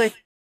it's like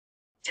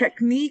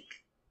technique,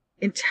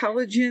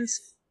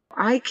 intelligence.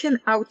 I can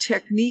out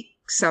technique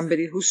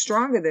somebody who's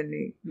stronger than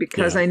me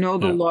because Yeah. I know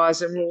the Yeah.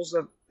 laws and rules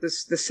of the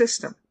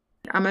system.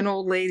 I'm an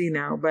old lady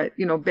now, but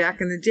you know,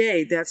 back in the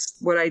day, that's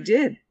what I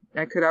did.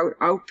 I could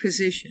out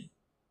position,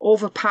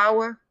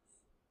 overpower.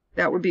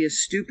 That would be a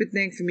stupid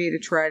thing for me to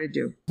try to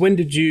do. When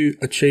did you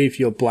achieve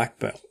your black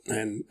belt,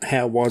 and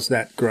how was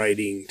that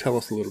grading? Tell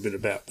us a little bit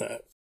about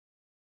that.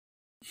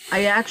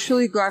 I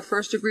actually got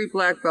first degree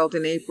black belt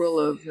in April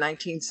of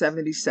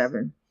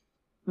 1977.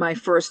 My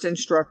first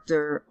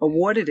instructor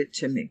awarded it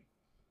to me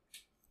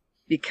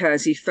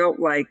because he felt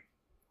like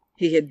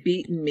he had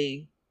beaten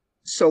me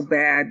so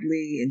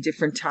badly in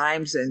different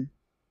times. And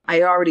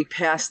I already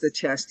passed the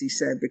test, he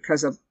said,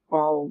 because of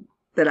all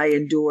that I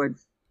endured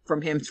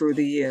from him through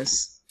the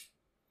years.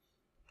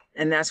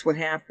 And that's what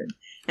happened.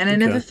 And I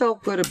never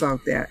felt good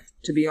about that,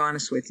 to be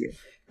honest with you.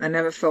 I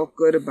never felt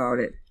good about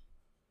it.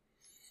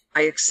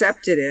 I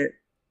accepted it,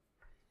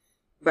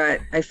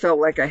 but I felt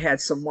like I had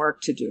some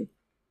work to do.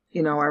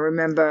 You know, I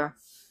remember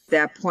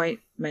that point,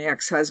 my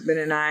ex-husband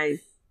and I,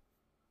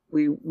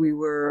 we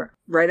were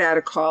right out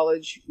of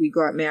college. We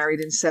got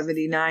married in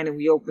 79 and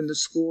we opened the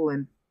school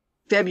in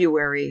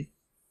February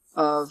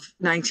of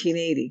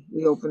 1980.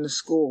 We opened the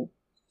school.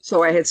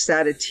 So I had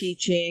started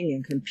teaching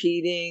and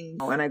competing,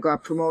 and I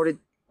got promoted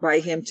by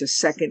him to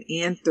second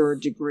and third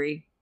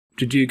degree.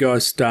 Did you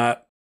guys start,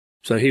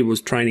 so he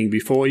was training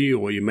before you,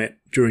 or you met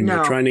during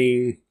your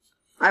training?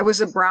 I was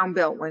a brown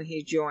belt when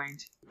he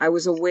joined. I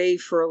was away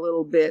for a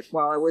little bit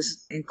while I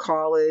was in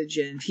college,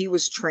 and he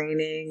was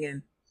training,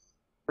 and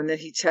then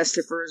he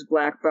tested for his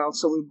black belt.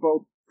 So we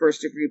both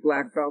first degree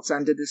black belts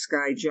under this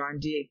guy, John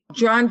D.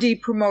 John D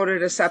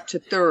promoted us up to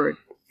third.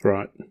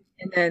 Right.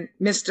 And then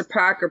Mr.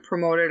 Parker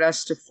promoted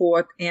us to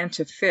 4th and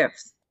to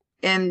 5th.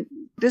 And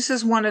this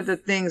is one of the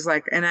things,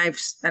 like, and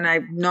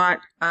I'm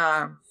not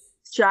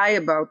shy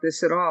about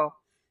this at all.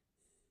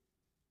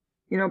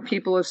 You know,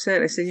 people have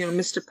said, I said, you know,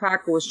 Mr.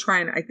 Parker was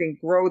trying to, I think,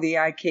 grow the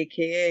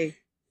IKKA.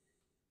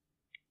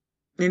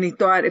 And he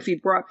thought if he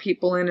brought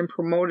people in and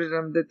promoted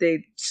them that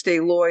they'd stay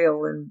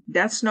loyal. And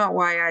that's not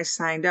why I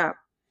signed up.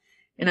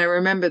 And I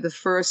remember the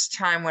first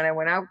time when I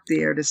went out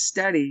there to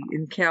study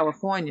in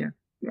California,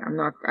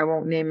 I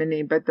won't name a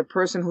name, but the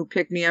person who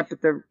picked me up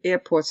at the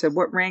airport said,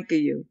 "What rank are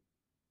you?"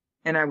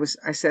 And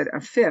I said, "A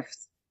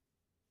 5th."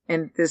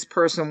 And this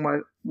person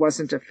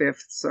wasn't a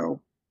 5th.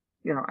 So,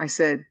 you know,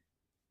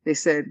 they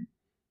said,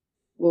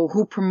 "Well,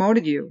 who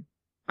promoted you?"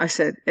 I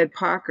said, "Ed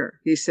Parker."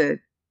 He said,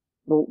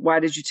 "Well, why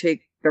did you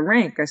take the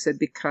rank?" I said,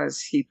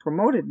 "Because he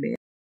promoted me.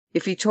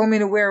 If he told me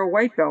to wear a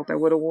white belt, I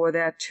would have wore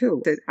that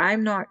too." I said,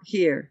 "I'm not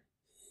here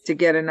to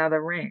get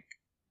another rank.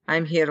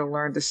 I'm here to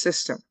learn the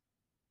system."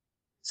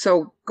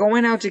 So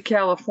going out to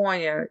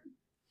California,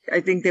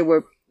 I think they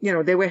were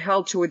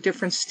held to a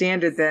different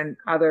standard than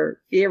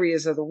other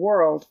areas of the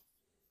world.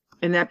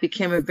 And that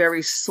became a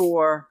very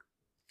sore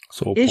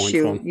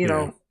issue, you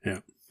know,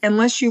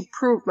 unless you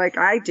prove, like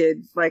I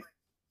did, like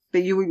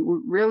that you were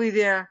really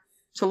there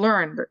to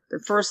learn. The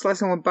first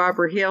lesson with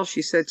Barbara Hale,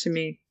 she said to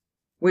me,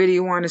 "Where do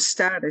you want to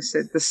start?" I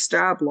said, "The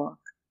star block."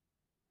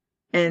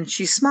 And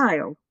she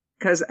smiled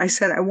because I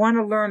said, "I want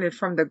to learn it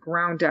from the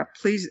ground up.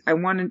 Please, I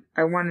want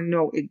to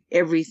know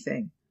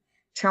everything.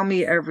 Tell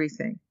me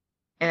everything."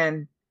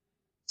 And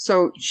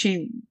so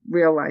she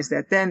realized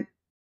that. Then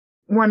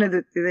one of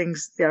the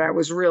things that I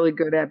was really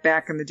good at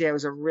back in the day, I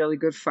was a really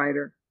good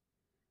fighter.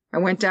 I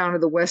went down to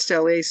the West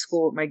LA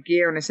school with my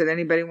gear and I said,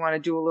 "Anybody want to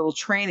do a little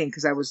training?"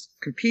 Because I was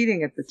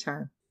competing at the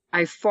time.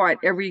 I fought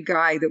every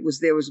guy that was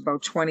there. Was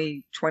about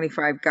 20,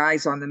 25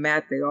 guys on the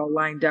mat. They all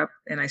lined up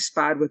and I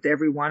sparred with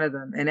every one of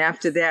them. And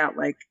after that,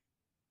 like,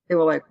 they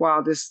were like,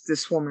 "Wow,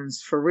 this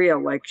woman's for real.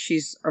 Like,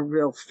 she's a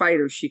real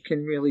fighter. She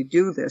can really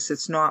do this."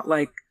 It's not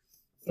like,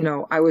 you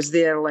know, I was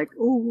there like,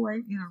 "Oh,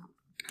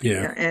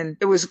 yeah." And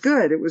it was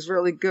good. It was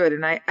really good.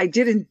 And I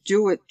didn't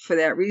do it for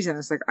that reason.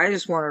 It's like, I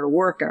just wanted a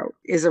workout.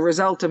 As a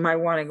result of my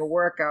wanting a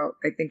workout,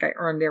 I think I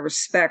earned their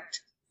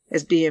respect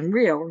as being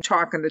real.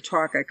 Talking the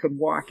talk, I could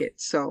walk it.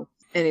 So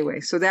anyway,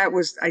 so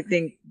I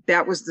think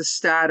that was the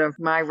start of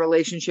my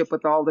relationship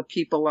with all the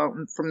people out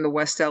from the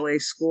West LA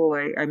school.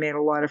 I made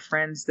a lot of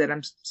friends that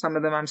some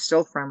of them I'm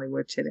still friendly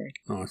with today.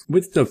 Nice.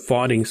 With the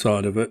fighting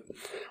side of it,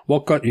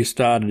 what got you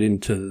started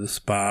into the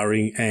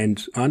sparring?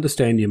 And I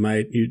understand you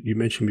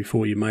mentioned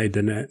before you made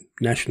the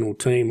national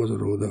team, was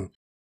it?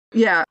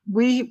 Yeah,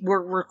 we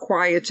were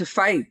required to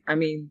fight. I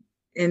mean,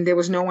 and there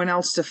was no one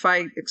else to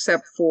fight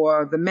except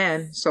for the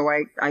men. So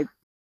I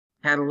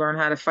had to learn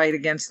how to fight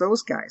against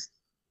those guys.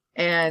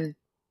 And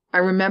I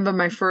remember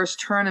my first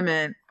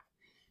tournament,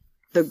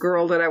 the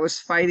girl that I was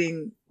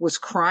fighting was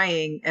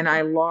crying and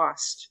I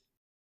lost.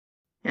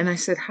 And I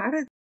said, how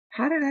did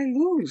I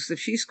lose if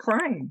she's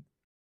crying?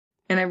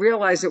 And I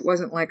realized it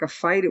wasn't like a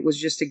fight. It was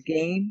just a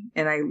game.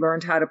 And I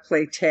learned how to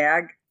play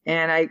tag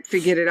and I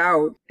figured it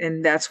out.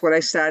 And that's what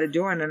I started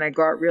doing. And I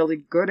got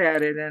really good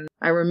at it. And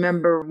I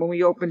remember when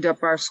we opened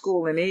up our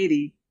school in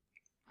 80,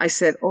 I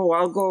said, "Oh,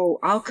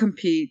 I'll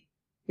compete,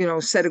 you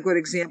know, set a good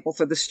example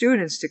for the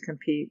students to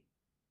compete."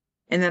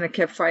 And then I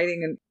kept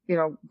fighting and, you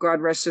know,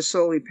 God rest his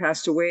soul, he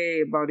passed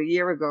away about a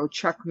year ago.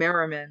 Chuck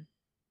Merriman,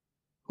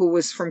 who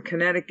was from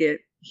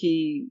Connecticut,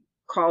 he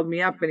called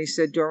me up and he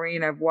said,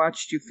 "Doreen, I've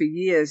watched you for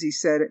years." He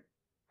said,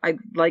 "I'd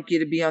like you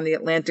to be on the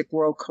Atlantic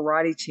World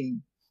Karate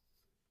Team.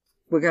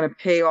 We're going to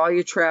pay all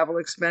your travel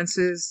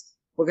expenses.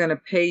 We're going to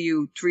pay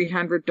you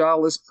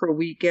 $300 per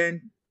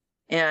weekend.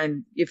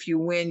 And if you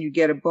win, you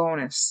get a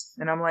bonus."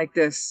 And I'm like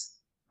this.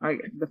 I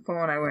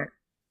went,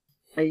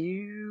 "Are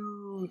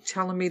you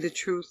telling me the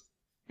truth?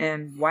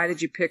 And why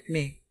did you pick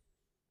me?"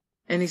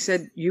 And he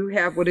said, "You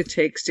have what it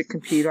takes to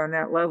compete on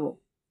that level."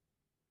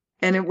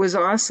 And it was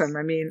awesome.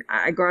 I mean,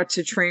 I got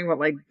to train with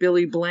like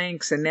Billy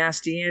Blanks and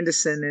Nasty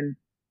Anderson and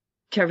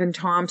Kevin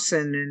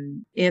Thompson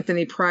and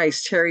Anthony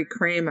Price, Terry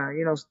Kramer,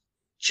 you know,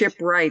 Chip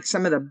Wright,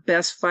 some of the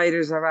best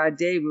fighters of our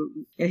day.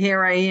 And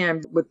here I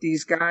am with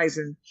these guys.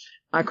 And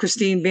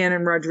Christine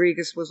Bannon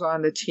Rodriguez was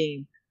on the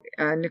team.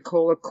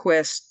 Nicola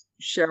Quist,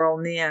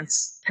 Cheryl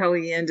Nance,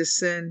 Kelly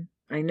Anderson.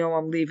 I know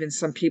I'm leaving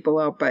some people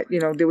out, but, you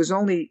know, there was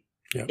only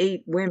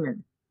 8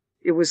 women.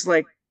 It was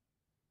like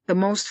the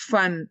most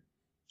fun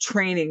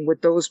training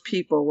with those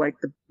people. Like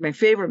my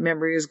favorite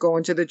memory is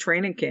going to the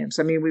training camps.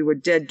 I mean, we were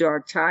dead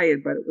dog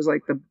tired, but it was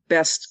like the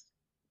best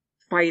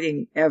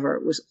fighting ever.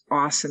 It was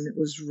awesome. It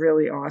was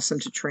really awesome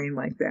to train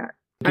like that.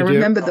 I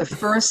remember the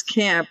first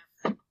camp,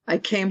 I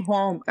came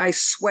home, I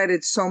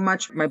sweated so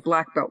much, my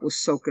black belt was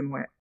soaking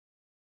wet.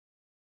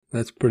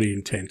 That's pretty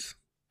intense.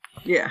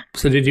 Yeah.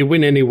 So did you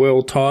win any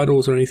world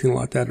titles or anything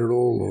like that at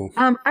all?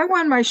 Or? I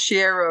won my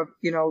share of,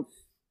 you know,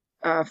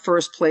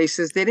 first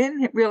places. They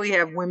didn't really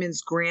have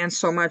women's grands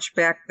so much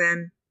back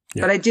then,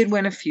 but I did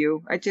win a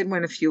few.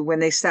 When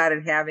they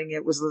started having it.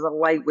 It was the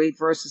lightweight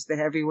versus the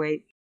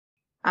heavyweight.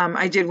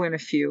 I did win a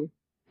few,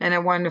 and I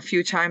won a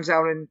few times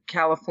out in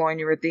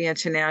California at the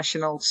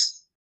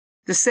internationals.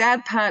 The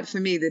sad part for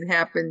me that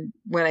happened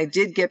when I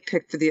did get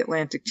picked for the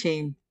Atlantic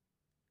team,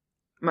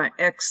 my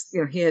ex,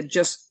 he had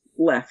just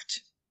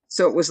left.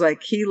 So it was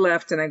like he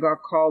left and I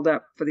got called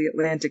up for the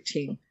Atlantic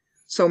team.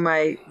 So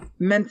my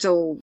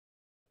mental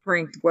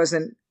strength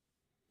wasn't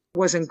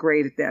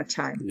great at that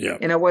time. Yeah.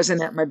 And I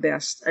wasn't at my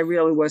best. I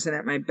really wasn't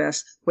at my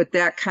best with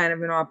that kind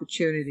of an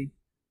opportunity.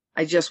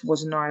 I just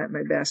was not at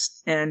my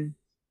best. And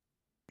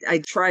I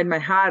tried my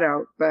heart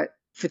out, but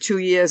for 2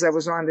 years I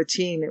was on the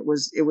team. It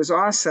was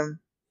awesome,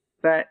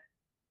 but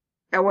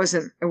I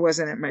wasn't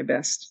at my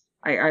best.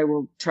 I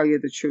will tell you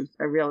the truth.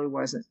 I really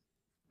wasn't.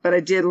 But I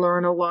did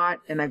learn a lot,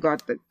 and I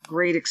got the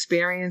great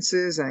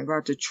experiences, and I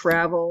got to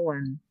travel,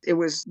 and it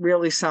was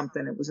really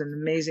something. It was an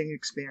amazing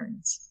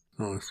experience.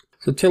 Nice.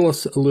 So tell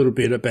us a little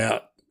bit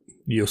about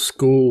your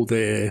school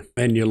there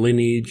and your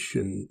lineage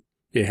and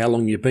how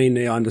long you've been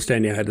there. I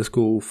understand you had a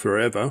school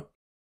forever.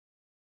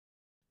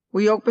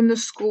 We opened the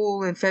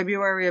school in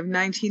February of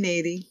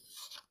 1980,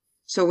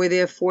 so we're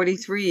there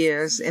 43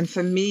 years. And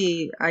for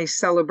me, I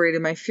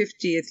celebrated my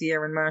 50th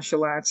year in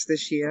martial arts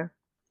this year.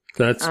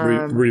 So that's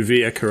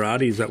Revere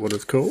Karate, is that what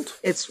it's called?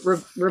 It's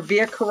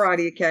Revere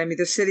Karate Academy.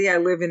 The city I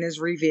live in is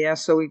Revere,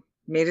 so we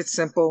made it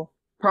simple.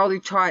 Probably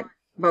taught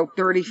about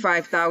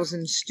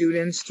 35,000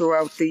 students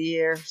throughout the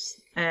years.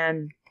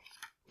 And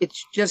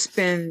it's just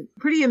been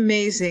pretty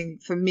amazing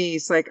for me.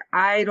 It's like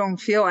I don't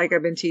feel like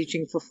I've been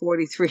teaching for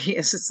 43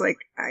 years. It's like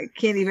I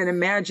can't even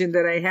imagine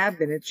that I have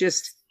been. It's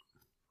just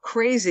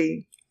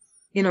crazy,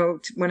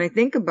 when I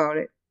think about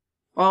it.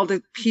 All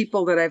the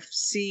people that I've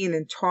seen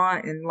and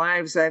taught and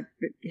lives I've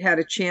had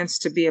a chance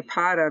to be a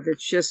part of.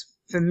 It's just,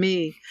 for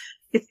me,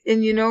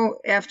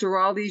 after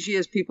all these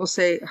years, people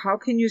say, how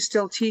can you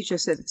still teach? I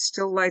said, it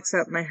still lights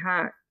up my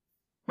heart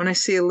when I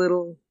see a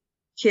little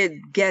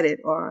kid get it.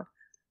 Or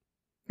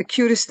the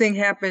cutest thing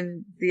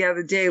happened the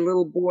other day, a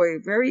little boy,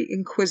 very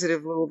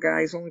inquisitive little guy,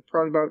 he's only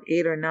probably about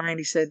 8 or 9.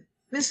 He said,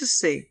 Mrs.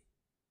 C,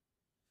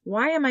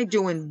 why am I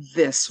doing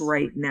this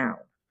right now?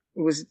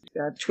 It was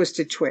a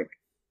twisted twig.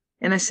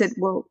 And I said,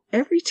 well,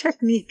 every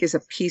technique is a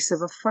piece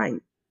of a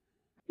fight.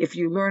 If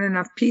you learn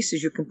enough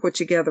pieces, you can put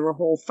together a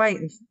whole fight.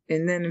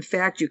 And then, in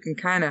fact, you can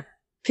kind of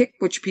pick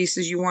which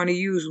pieces you want to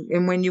use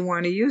and when you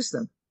want to use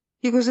them.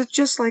 He goes, it's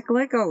just like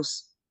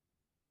Legos.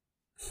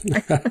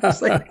 I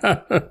was like,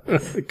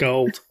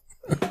 gold.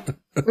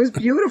 It was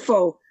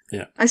beautiful.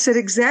 Yeah. I said,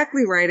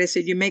 exactly right. I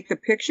said, you make the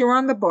picture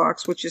on the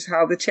box, which is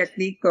how the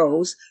technique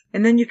goes,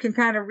 and then you can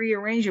kind of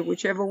rearrange it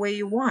whichever way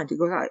you want. He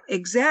goes,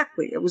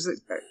 exactly. It was a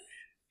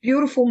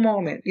beautiful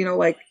moment,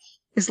 like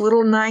this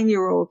little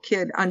 9-year-old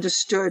kid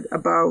understood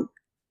about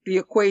the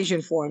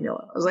equation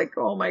formula. I was like,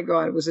 oh my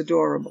God, it was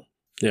adorable.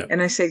 Yeah.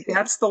 And I say,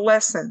 that's the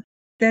lesson.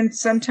 Then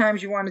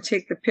sometimes you want to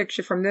take the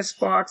picture from this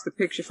box, the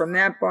picture from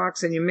that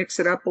box, and you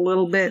mix it up a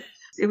little bit.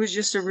 It was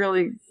just a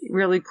really,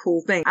 really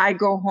cool thing. I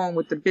go home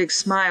with a big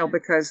smile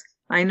because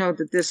I know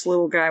that this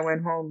little guy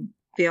went home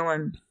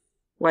feeling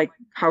like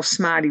how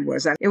smart he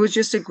was. It was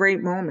just a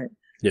great moment.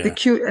 Yeah.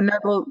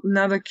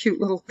 Another cute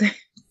little thing.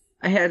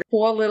 I had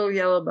 4 little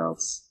yellow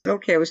belts.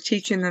 Okay, I was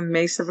teaching them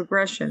mace of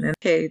aggression. And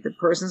okay, the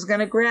person's going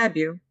to grab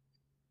you.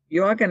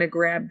 You're going to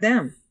grab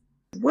them.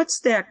 What's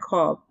that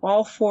called?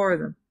 All 4 of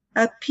them.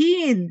 A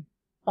pin.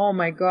 Oh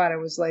my God, I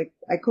was like,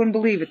 I couldn't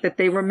believe it that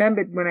they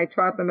remembered when I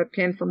taught them a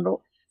pin from the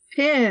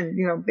pin,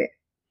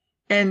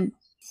 And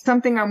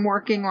something I'm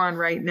working on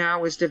right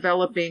now is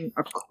developing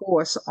a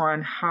course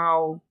on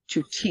how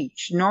to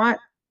teach, not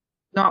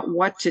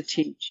what to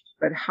teach,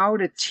 but how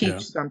to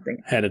teach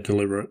something. How to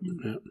deliver it.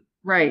 Yeah.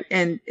 Right.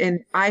 And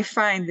I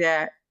find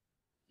that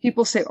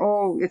people say,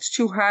 oh, it's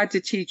too hard to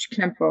teach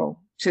Kempo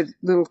to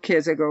little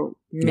kids. I go,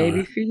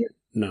 maybe for you.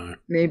 No.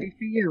 Maybe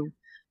for you.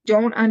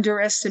 Don't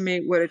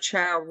underestimate what a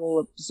child will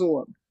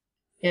absorb.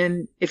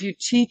 And if you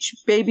teach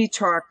baby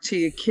talk to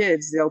your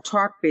kids, they'll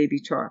talk baby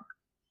talk.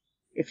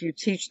 If you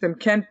teach them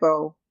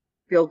Kempo,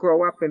 they'll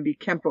grow up and be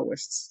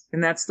Kempoists.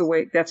 And that's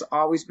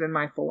always been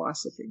my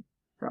philosophy.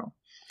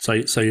 So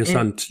your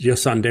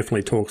son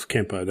definitely talks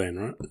Kempo then,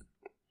 right?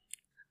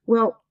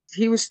 Well,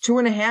 he was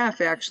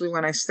 2.5 actually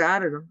when I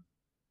started him.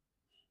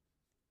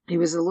 He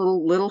was a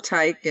little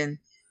tyke, and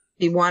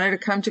he wanted to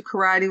come to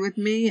karate with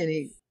me.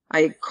 And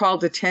I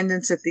called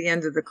attendance at the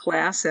end of the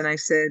class, and I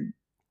said,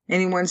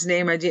 anyone's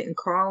name I didn't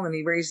call, and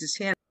he raised his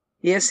hand.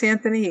 Yes,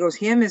 Anthony? He goes,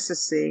 here, Mrs.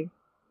 C.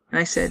 And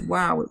I said,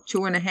 wow, at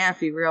 2.5,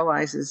 he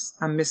realizes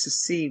I'm Mrs.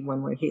 C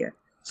when we're here.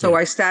 So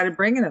I started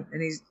bringing him,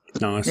 and he's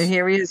nice. And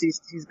here he is.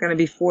 He's going to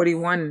be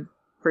 41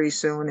 pretty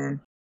soon, and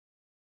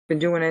been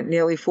doing it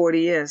nearly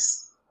 40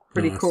 years.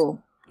 Pretty cool.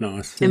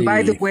 Nice. And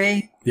by the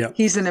way,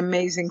 he's an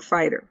amazing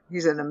fighter.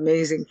 He's an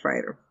amazing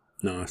fighter.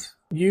 Nice.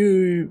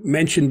 You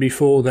mentioned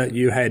before that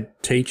you had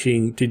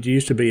teaching. Did you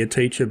used to be a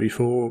teacher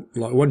before?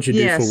 Like, what did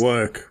you do for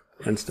work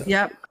and stuff?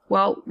 Yep.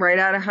 Well, right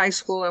out of high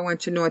school, I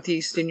went to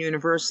Northeastern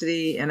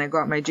University, and I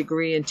got my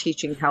degree in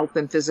teaching health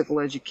and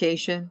physical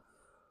education.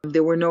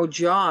 There were no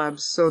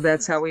jobs, so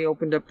that's how we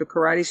opened up the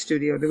karate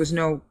studio. There was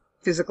no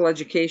physical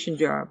education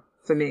job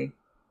for me.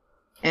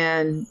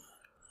 and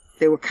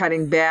they were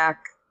cutting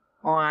back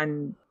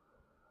on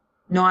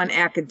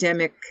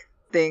non-academic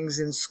things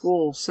in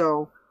school.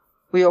 So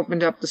we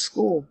opened up the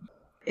school.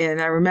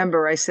 And I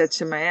remember I said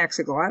to my ex,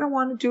 I go, I don't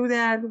want to do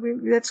that.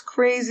 That's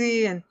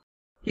crazy. And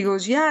he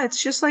goes, yeah,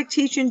 it's just like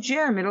teaching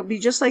gym. It'll be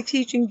just like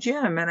teaching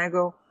gym. And I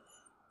go,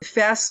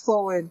 fast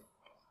forward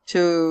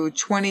to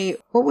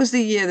what was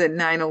the year that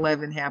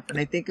 9/11 happened?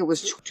 I think it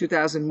was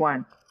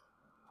 2001.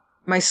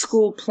 My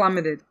school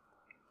plummeted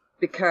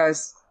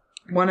because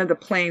one of the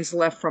planes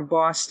left from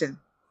Boston,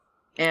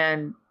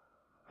 and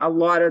a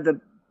lot of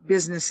the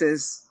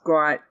businesses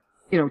got,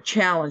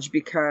 challenged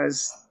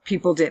because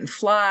people didn't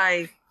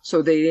fly,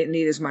 so they didn't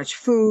need as much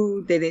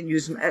food. They didn't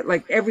use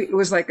it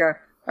was like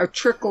a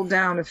trickle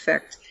down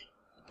effect.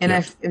 And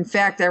Yeah. in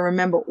fact, I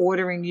remember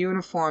ordering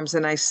uniforms,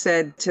 and I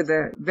said to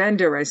the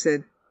vendor, I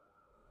said,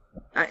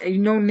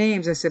 no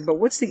names. I said, but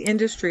what's the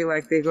industry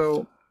like? They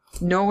go,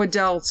 no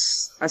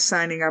adults are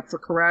signing up for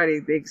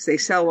karate. They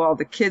sell all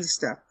the kids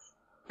stuff.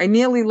 I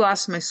nearly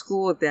lost my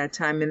school at that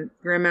time, and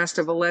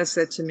Grandmaster Velez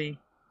said to me,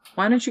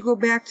 why don't you go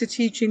back to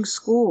teaching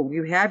school?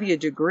 You have your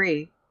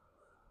degree.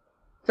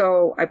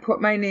 So I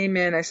put my name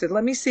in. I said,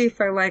 let me see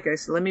if I like it. I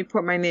said, let me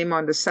put my name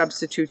on the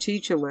substitute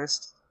teacher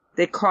list.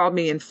 They called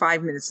me in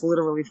 5 minutes,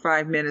 literally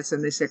 5 minutes,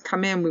 and they said,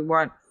 come in,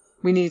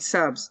 we need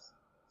subs.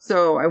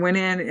 So I went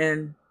in,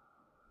 and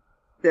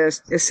the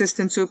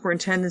assistant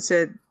superintendent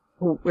said,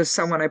 who was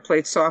someone I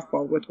played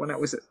softball with when I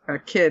was a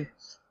kid,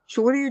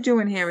 so what are you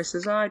doing here? He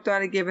says, I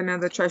thought I'd give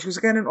another try. She goes,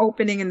 I got an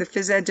opening in the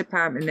phys ed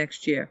department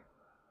next year.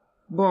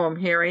 Boom,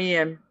 here I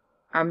am.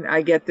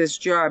 I get this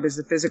job as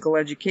a physical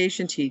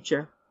education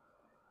teacher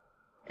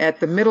at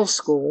the middle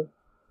school.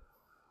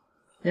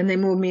 Then they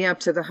moved me up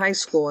to the high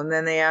school, and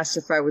then they asked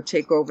if I would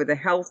take over the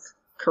health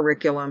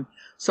curriculum.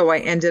 So I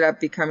ended up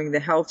becoming the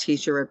health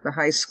teacher at the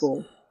high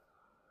school.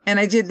 And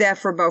I did that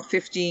for about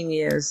 15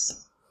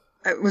 years.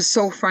 It was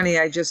so funny.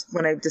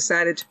 When I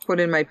decided to put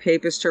in my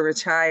papers to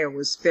retire,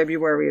 was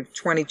February of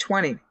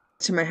 2020.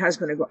 To my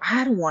husband, I go,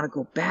 I don't want to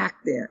go back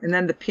there. And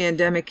then the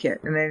pandemic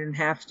hit, and I didn't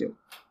have to.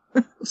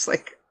 It was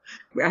like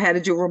I had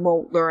to do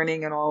remote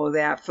learning and all of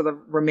that for the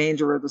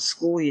remainder of the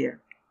school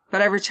year.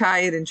 But I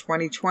retired in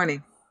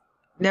 2020.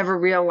 Never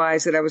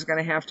realized that I was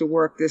going to have to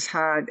work this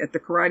hard at the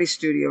karate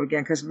studio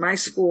again, because my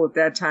school at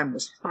that time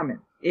was humming.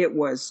 It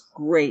was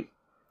great.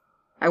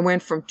 I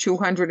went from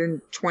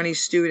 220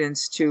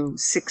 students to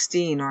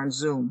 16 on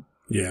Zoom.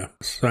 Yeah,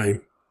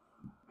 same.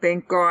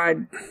 Thank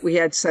God we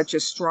had such a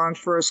strong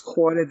first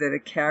quarter that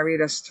it carried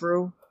us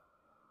through.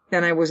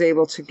 Then I was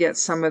able to get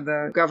some of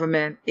the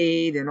government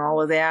aid and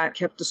all of that,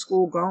 kept the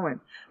school going.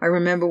 I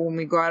remember when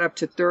we got up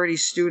to 30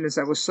 students,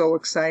 I was so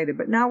excited.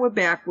 But now we're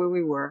back where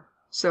we were.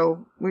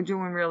 So we're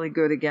doing really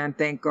good again,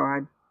 thank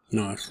God.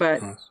 Nice.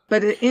 But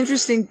the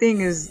interesting thing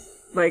is,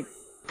 like,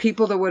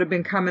 people that would have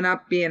been coming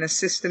up being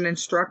assistant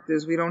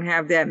instructors, we don't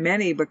have that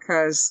many,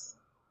 because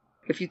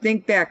if you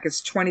think back,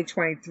 it's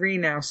 2023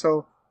 now.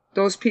 So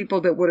those people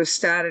that would have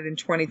started in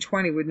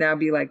 2020 would now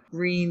be like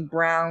green,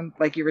 brown,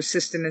 like your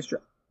assistant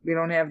instructor. We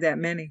don't have that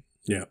many.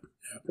 Yeah.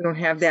 We don't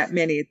have that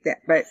many at that.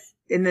 But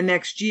in the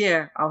next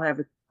year, I'll have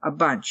a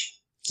bunch.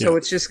 So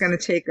it's just going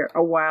to take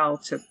a while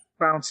to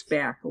bounce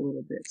back a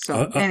little bit.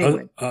 So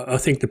anyway. I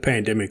think the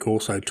pandemic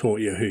also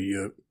taught you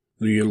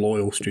who your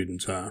loyal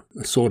students are.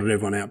 It sorted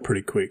everyone out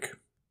pretty quick.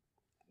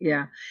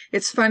 Yeah.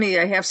 It's funny.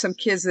 I have some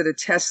kids that are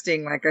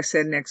testing, like I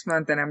said, next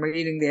month, and I'm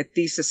reading their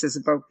theses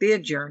about their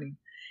journey.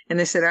 And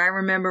they said, I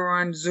remember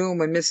on Zoom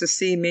when Mrs.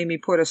 C made me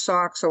put a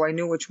sock so I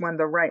knew which one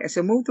to right. I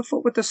said, move the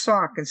foot with the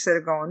sock instead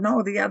of going,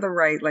 no, the other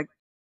right.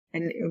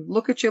 And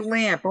look at your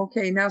lamp.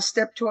 Okay, now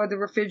step toward the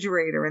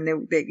refrigerator. And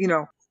they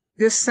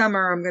this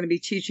summer I'm going to be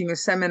teaching a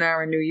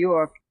seminar in New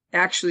York.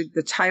 Actually,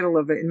 the title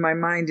of it in my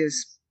mind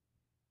is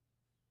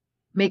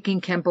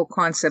Making Kempo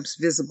Concepts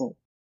Visible.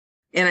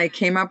 And I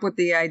came up with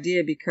the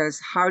idea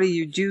because how do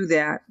you do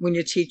that when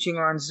you're teaching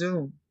on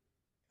Zoom?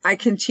 I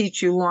can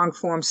teach you long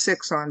form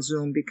 6 on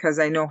Zoom because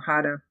I know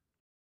how to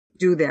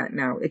do that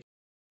now. I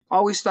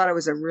always thought I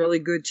was a really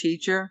good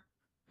teacher.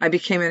 I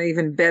became an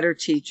even better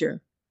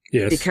teacher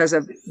because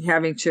of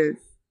having to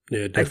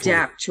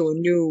adapt to a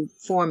new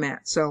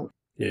format. So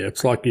yeah,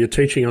 it's like you're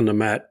teaching on the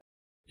mat.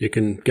 You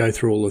can go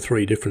through all the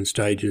 3 different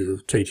stages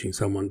of teaching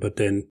someone, but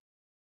then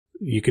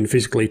you can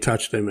physically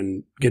touch them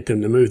and get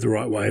them to move the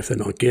right way if they're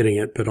not getting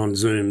it. But on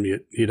Zoom,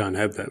 you don't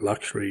have that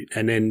luxury.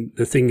 And then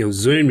the thing of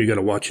Zoom you got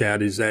to watch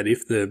out is that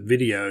if the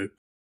video,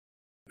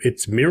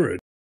 it's mirrored.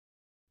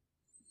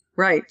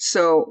 Right.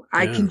 So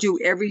I can do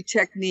every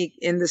technique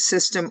in the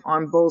system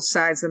on both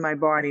sides of my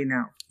body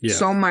now. Yeah.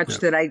 So much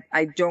that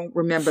I don't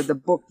remember the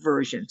book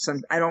version.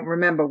 I don't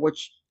remember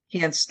which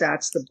hand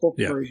starts the book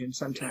version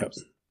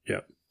sometimes.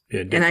 Yeah.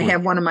 Yeah, and I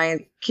have one of my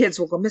kids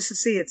will go, Mrs.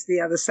 C, it's the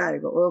other side. I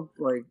go, oh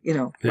boy,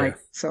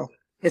 so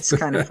it's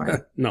kind of funny.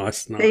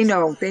 Nice. They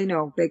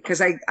know, because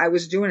I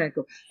was doing it. I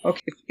go,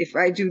 okay, if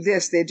I do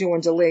this, they're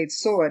doing delayed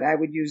sword, I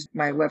would use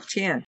my left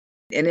hand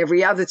and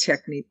every other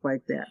technique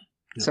like that.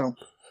 Yeah.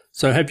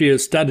 So have you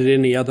studied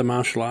any other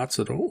martial arts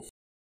at all?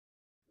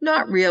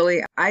 Not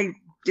really. I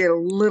did a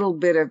little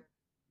bit of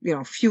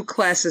few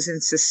classes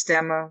in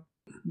Systema,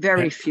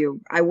 very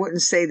few. I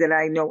wouldn't say that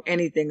I know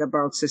anything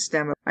about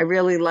Systema. I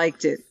really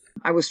liked it.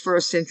 I was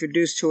first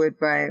introduced to it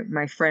by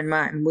my friend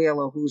Martin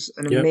Wheeler, who's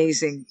an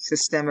amazing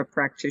Systema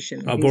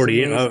practitioner. I've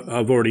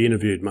already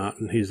interviewed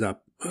Martin. He's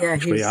up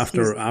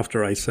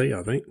after AC,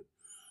 I think.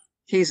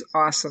 He's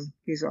awesome.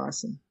 He's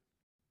awesome.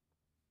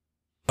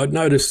 I'd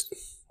noticed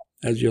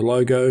as your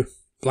logo,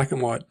 black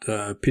and white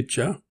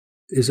picture.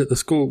 Is it the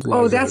school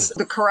logo? Oh, that's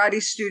the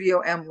Karate Studio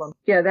emblem.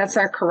 Yeah, that's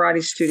our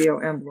Karate Studio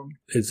emblem.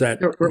 Is that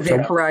the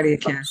Revere Karate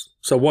Academy?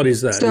 So what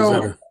is that?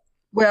 So,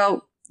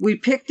 well, we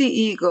picked the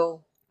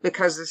eagle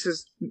because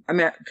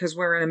because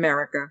we're in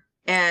America,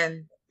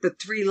 and the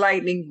 3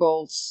 lightning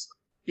bolts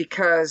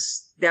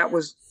because that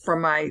was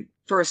from my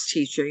first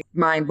teacher,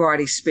 Mind,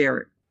 Body,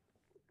 Spirit.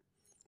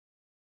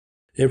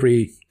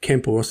 Every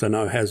Kempo also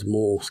know has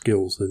more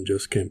skills than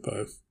just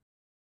Kempo.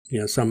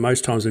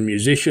 Most times in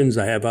musicians,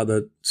 they have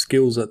other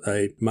skills that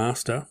they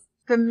master.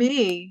 For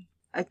me,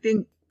 I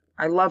think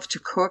I love to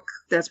cook.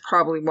 That's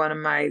probably one of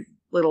my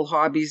little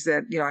hobbies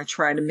that, I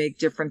try to make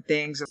different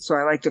things. So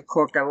I like to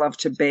cook. I love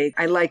to bake.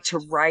 I like to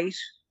write.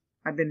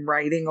 I've been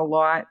writing a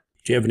lot.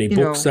 Do you have any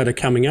books that are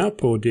coming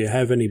up, or do you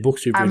have any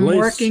books you've released? I'm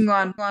working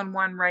on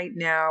one right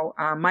now.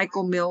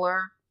 Michael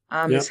Miller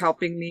is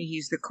helping me.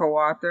 He's the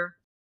co-author.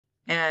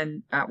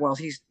 And,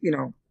 he's,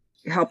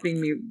 helping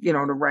me,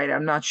 to write.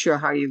 I'm not sure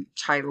how you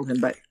titled him,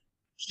 but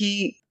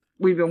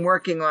we've been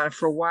working on it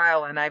for a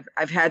while, and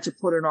I've had to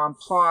put it on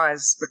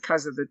pause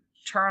because of the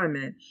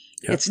tournament.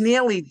 Yep. It's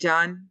nearly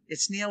done.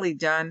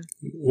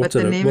 What's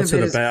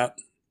it about?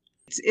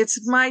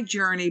 It's my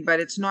journey, but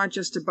it's not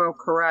just about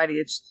karate.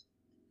 It's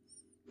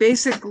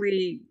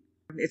basically,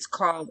 it's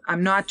called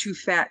I'm Not Too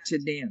Fat to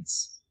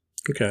Dance.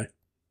 Okay.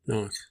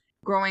 Nice.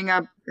 Growing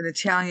up in an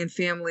Italian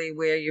family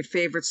where your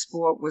favorite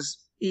sport was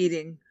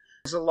eating,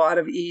 there's a lot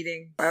of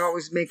eating. I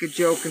always make a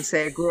joke and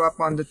say I grew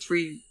up on the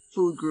 3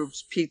 food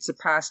groups, pizza,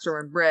 pasta,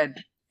 and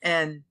bread.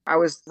 And I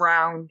was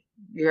round,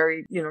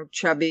 very,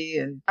 chubby,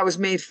 and I was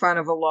made fun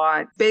of a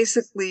lot.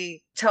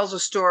 Basically tells a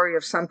story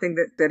of something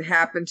that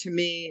happened to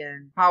me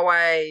and how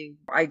I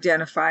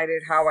identified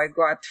it, how I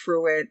got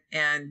through it,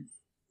 and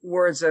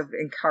words of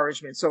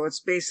encouragement. So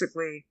it's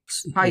basically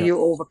how you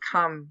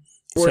overcome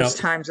worst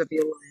times of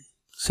your life.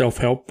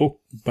 Self-help book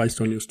based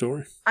on your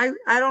story? I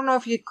don't know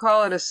if you'd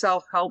call it a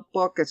self-help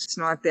book. It's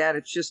not that.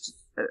 It's just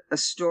a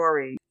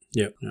story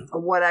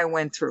of what I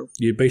went through.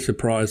 You'd be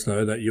surprised,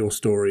 though, that your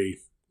story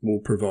will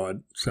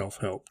provide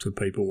self-help to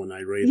people when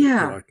they read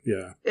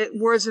it.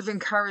 Words of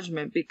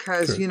encouragement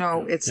because,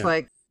 it's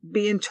like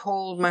being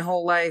told my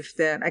whole life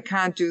that I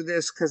can't do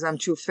this because I'm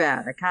too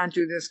fat. I can't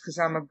do this because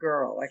I'm a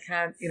girl. I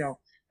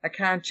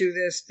can't do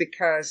this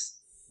because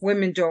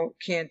women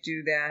can't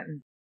do that.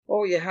 And,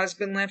 oh, your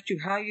husband left you.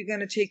 How are you going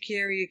to take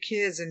care of your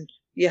kids and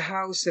your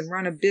house and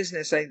run a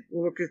business? I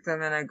look at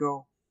them and I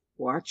go,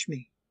 watch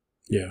me.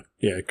 Yeah,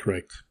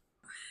 correct.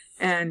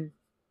 And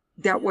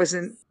that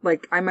wasn't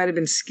like I might have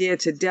been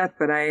scared to death,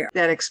 but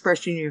that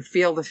expression, you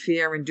feel the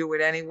fear and do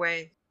it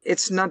anyway.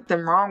 It's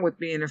nothing wrong with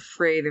being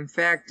afraid. In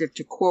fact,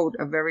 to quote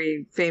a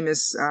very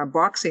famous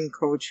boxing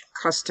coach,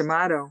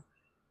 Customato,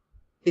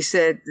 he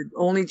said, the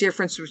only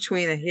difference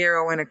between a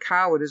hero and a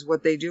coward is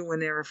what they do when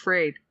they're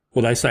afraid.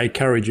 Well, they say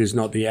courage is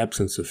not the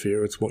absence of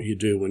fear; it's what you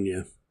do when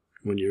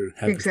you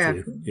have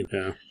exactly. fear.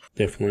 Yeah,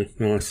 definitely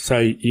nice. So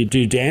you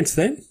do dance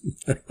then?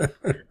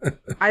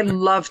 I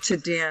love to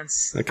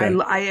dance. Okay.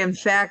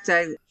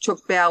 I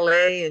took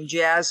ballet and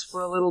jazz for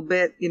a little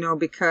bit,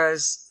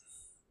 because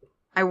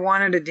I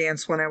wanted to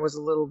dance when I was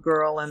a little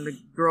girl, and the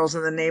girls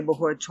in the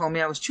neighborhood told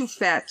me I was too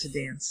fat to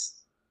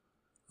dance.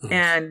 Nice.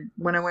 And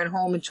when I went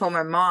home and told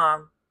my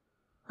mom,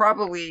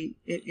 probably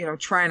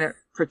trying to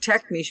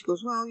protect me, she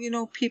goes, well,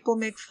 people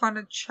make fun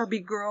of chubby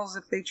girls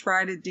if they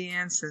try to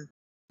dance. And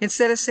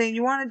instead of saying,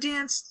 you want to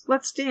dance?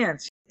 Let's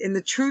dance. And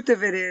the truth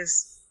of it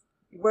is,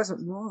 it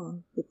wasn't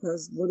wrong,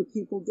 because what do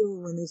people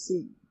do when they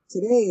see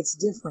today? It's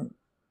different.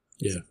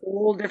 Yeah. It's a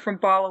whole different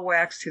ball of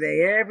wax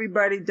today.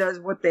 Everybody does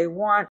what they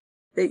want.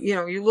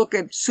 You look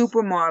at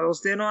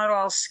supermodels, they're not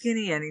all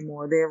skinny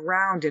anymore. They're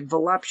round and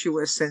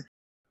voluptuous, and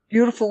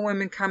beautiful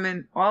women come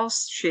in all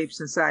shapes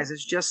and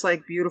sizes, just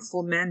like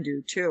beautiful men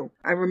do, too.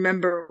 I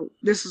remember,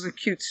 this was a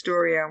cute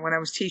story. When I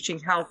was teaching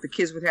health, the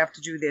kids would have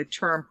to do their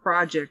term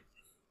project.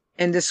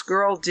 And this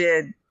girl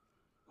did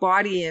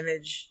body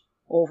image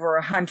over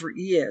 100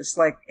 years.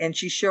 And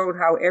she showed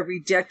how every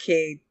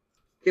decade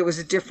there was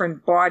a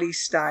different body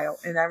style.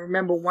 And I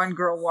remember one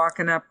girl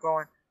walking up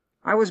going,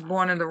 I was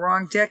born in the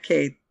wrong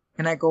decade.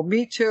 And I go,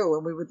 me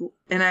too.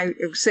 And I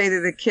would say to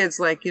the kids,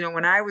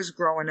 when I was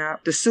growing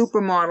up, the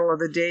supermodel of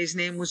the day's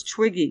name was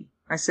Twiggy.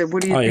 I said,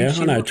 what do you think? Oh,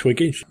 yeah, I know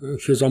Twiggy.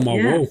 She was on my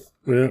wall.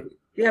 Yeah.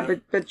 Yeah,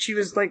 but she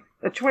was like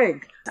a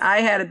twig.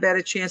 I had a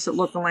better chance at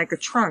looking like a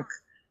trunk,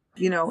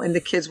 and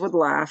the kids would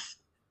laugh.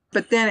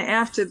 But then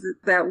after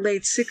that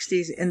late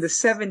 60s, in the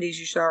 70s,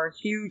 you saw a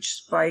huge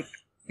spike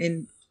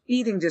in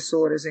eating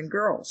disorders in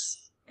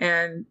girls.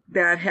 And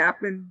that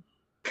happened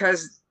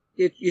because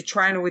you're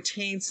trying to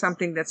attain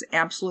something that's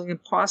absolutely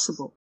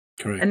impossible.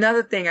 Correct.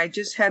 Another thing, I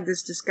just had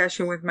this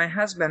discussion with my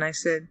husband. I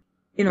said,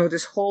 you know,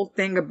 this whole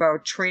thing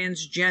about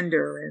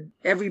transgender and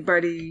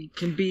everybody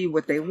can be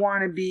what they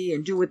want to be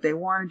and do what they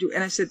want to do.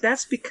 And I said,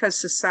 that's because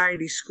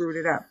society screwed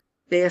it up.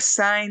 They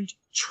assigned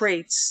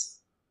traits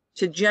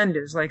to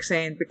genders, like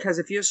saying, because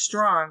if you're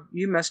strong,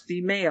 you must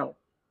be male.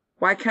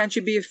 Why can't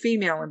you be a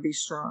female and be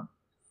strong?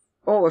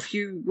 Oh, if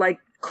you like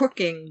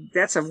cooking,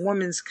 that's a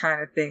woman's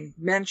kind of thing.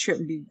 Men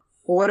shouldn't be.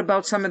 Well, what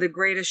about some of the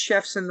greatest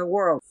chefs in the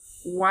world?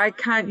 Why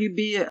can't you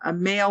be a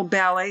male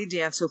ballet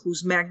dancer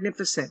who's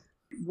magnificent?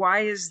 Why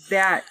is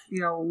that,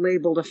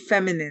 labeled a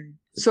feminine?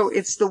 So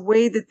it's the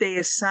way that they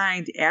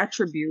assigned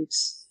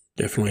attributes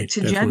to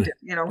gender,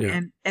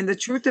 Yeah. And the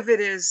truth of it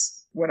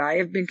is, would I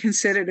have been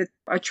considered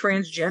a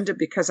transgender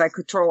because I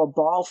could throw a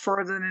ball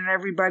further than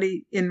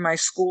everybody in my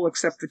school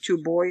except for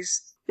 2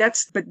 boys?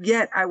 But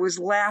yet I was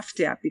laughed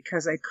at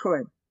because I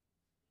could.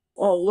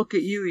 Oh, look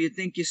at you. You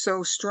think you're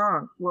so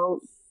strong.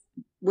 Well,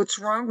 what's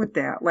wrong with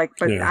that?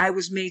 I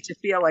was made to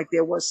feel like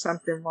there was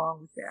something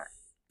wrong with that.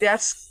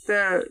 That's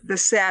the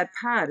sad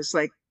part. It's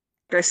like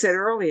I said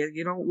earlier,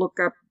 you don't look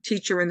up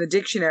teacher in the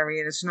dictionary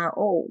and it's not,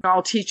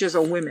 all teachers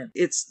are women.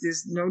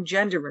 There's no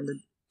gender in the.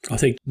 I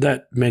think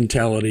that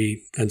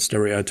mentality and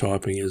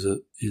stereotyping is a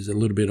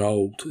little bit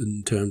old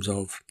in terms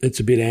of it's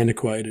a bit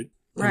antiquated.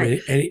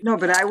 Right. No,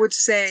 but I would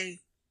say,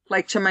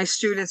 like to my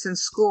students in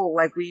school,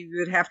 like we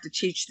would have to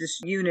teach this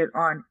unit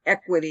on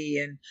equity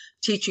and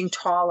teaching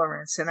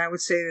tolerance. And I would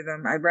say to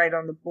them, I'd write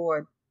on the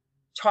board,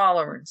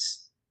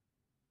 tolerance,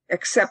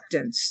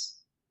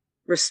 acceptance,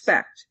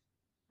 respect.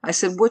 I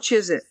said, which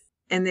is it?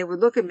 And they would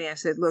look at me. I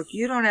said, look,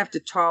 you don't have to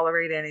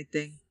tolerate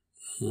anything.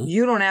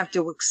 You don't have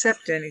to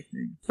accept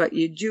anything, but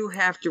you do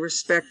have to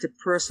respect a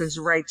person's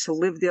right to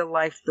live their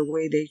life the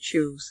way they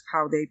choose,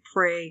 how they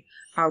pray,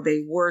 how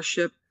they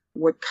worship,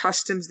 what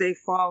customs they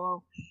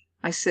follow.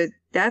 I said,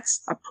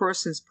 that's a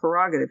person's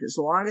prerogative. As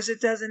long as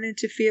it doesn't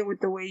interfere with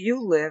the way you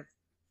live,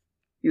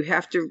 you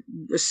have to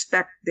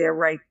respect their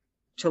right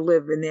to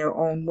live in their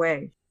own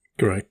way.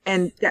 Correct.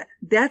 And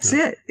that's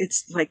it.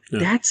 It's like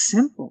that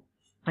simple.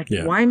 Like,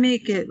 why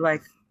make it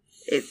like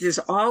there's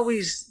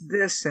always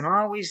this and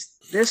always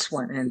this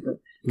one? And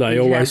they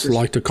always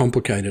like to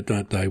complicate it,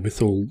 don't they,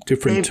 with all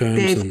different terms.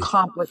 They've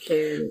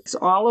complicated it. It's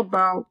all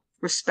about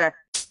respect.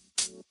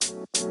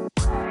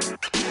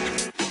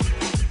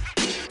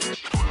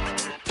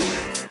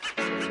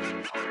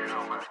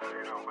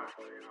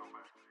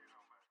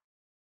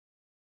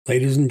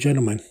 Ladies and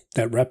gentlemen,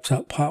 that wraps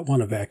up part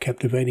 1 of our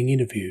captivating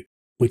interview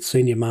with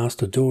Senior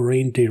Master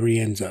Doreen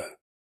DiRienzo.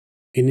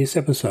 In this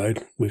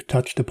episode, we've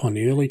touched upon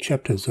the early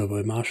chapters of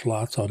her martial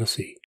arts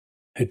odyssey,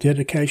 her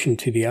dedication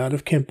to the art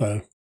of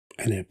Kempo,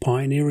 and her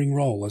pioneering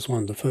role as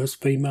one of the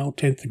first female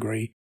 10th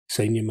degree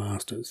senior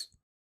masters.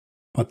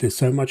 But there's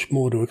so much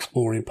more to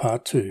explore in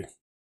part 2,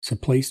 so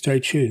please stay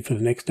tuned for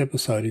the next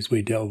episode as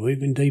we delve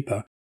even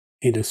deeper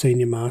into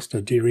Senior Master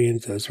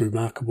DiRienzo's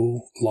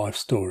remarkable life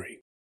story,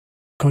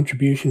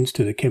 contributions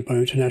to the Kempo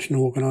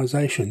International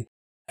Organization,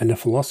 and the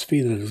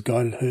philosophy that has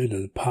guided her to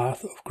the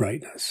path of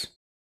greatness.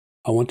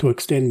 I want to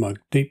extend my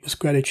deepest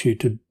gratitude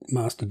to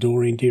Master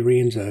Doreen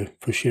DiRienzo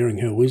for sharing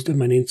her wisdom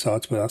and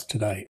insights with us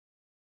today.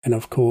 And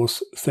of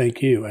course,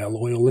 thank you, our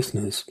loyal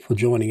listeners, for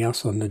joining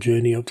us on the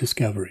journey of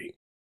discovery.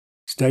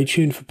 Stay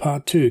tuned for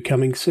part 2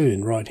 coming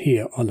soon right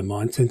here on the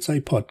Mind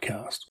Sensei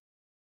podcast.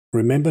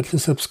 Remember to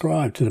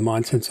subscribe to the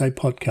Mind Sensei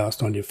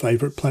podcast on your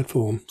favorite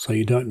platform so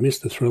you don't miss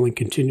the thrilling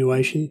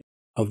continuation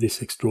of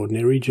this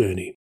extraordinary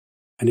journey.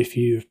 And if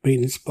you've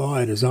been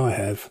inspired as I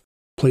have,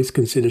 please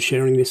consider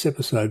sharing this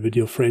episode with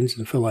your friends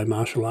and fellow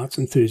martial arts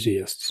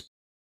enthusiasts.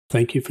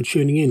 Thank you for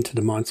tuning in to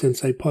the Mind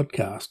Sensei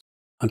podcast.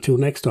 Until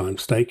next time,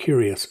 stay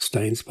curious,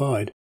 stay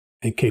inspired,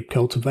 and keep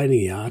cultivating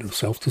the art of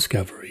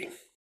self-discovery.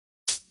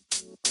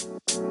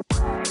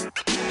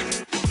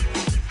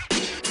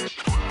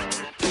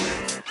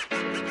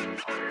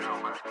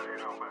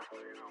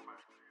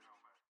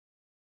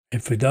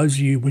 And for those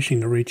of you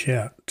wishing to reach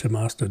out to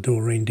Master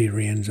Doreen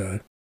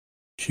DiRienzo,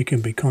 she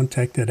can be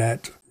contacted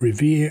at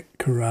Revere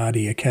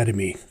Karate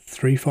Academy,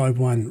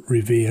 351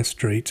 Revere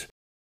Street,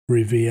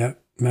 Revere,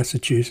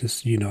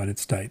 Massachusetts, United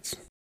States.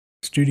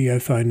 Studio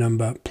phone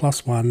number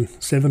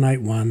 +1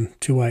 781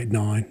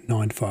 289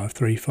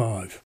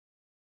 9535.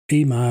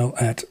 Email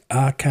at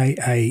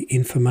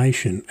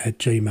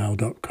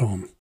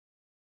rkainformation@gmail.com.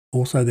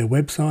 Also their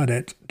website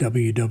at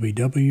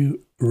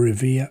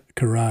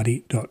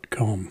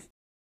www.reverekarate.com.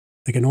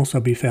 They can also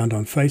be found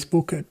on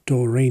Facebook at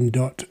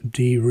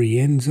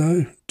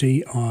Doreen.DiRienzo,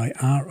 DiRienzo.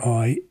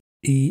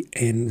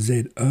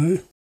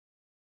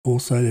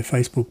 Also their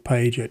Facebook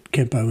page at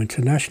Kempo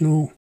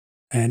International,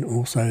 and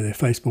also their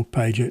Facebook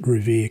page at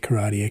Revere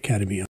Karate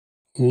Academy.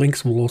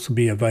 Links will also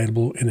be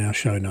available in our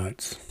show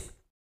notes.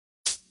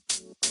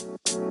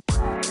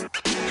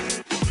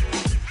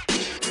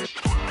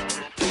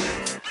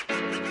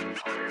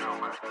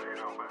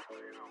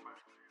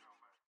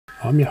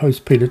 I'm your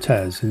host Peter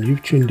Taz, and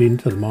you've tuned in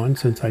to the Mind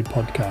Sensei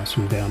podcast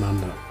from Down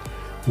Under.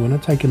 We want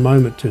to take a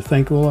moment to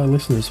thank all our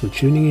listeners for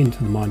tuning in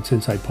to the Mind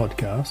Sensei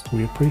podcast.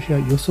 We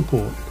appreciate your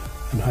support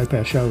and hope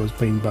our show has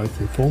been both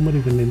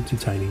informative and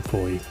entertaining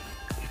for you.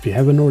 If you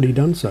haven't already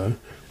done so,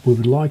 we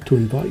would like to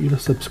invite you to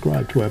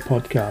subscribe to our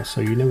podcast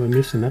so you never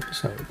miss an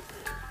episode.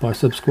 By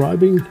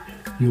subscribing,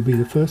 you'll be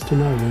the first to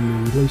know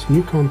when we release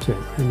new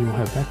content, and you'll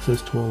have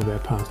access to all of our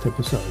past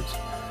episodes.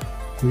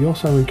 We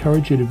also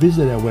encourage you to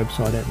visit our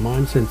website at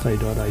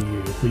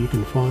mindsensei.au, where you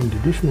can find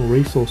additional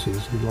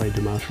resources related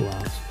to martial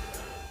arts.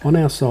 On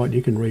our site,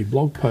 you can read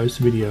blog posts,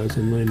 videos,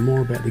 and learn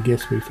more about the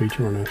guests we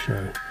feature on our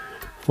show.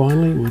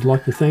 Finally, we'd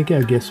like to thank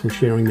our guests for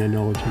sharing their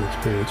knowledge and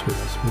experience with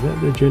us. Without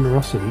their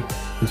generosity,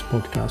 this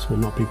podcast would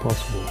not be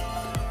possible.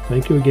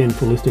 Thank you again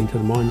for listening to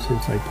the Mind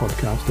Sensei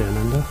podcast Down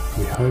Under.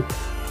 We hope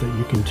that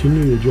you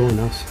continue to join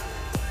us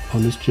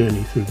on this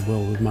journey through the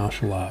world of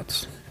martial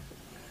arts.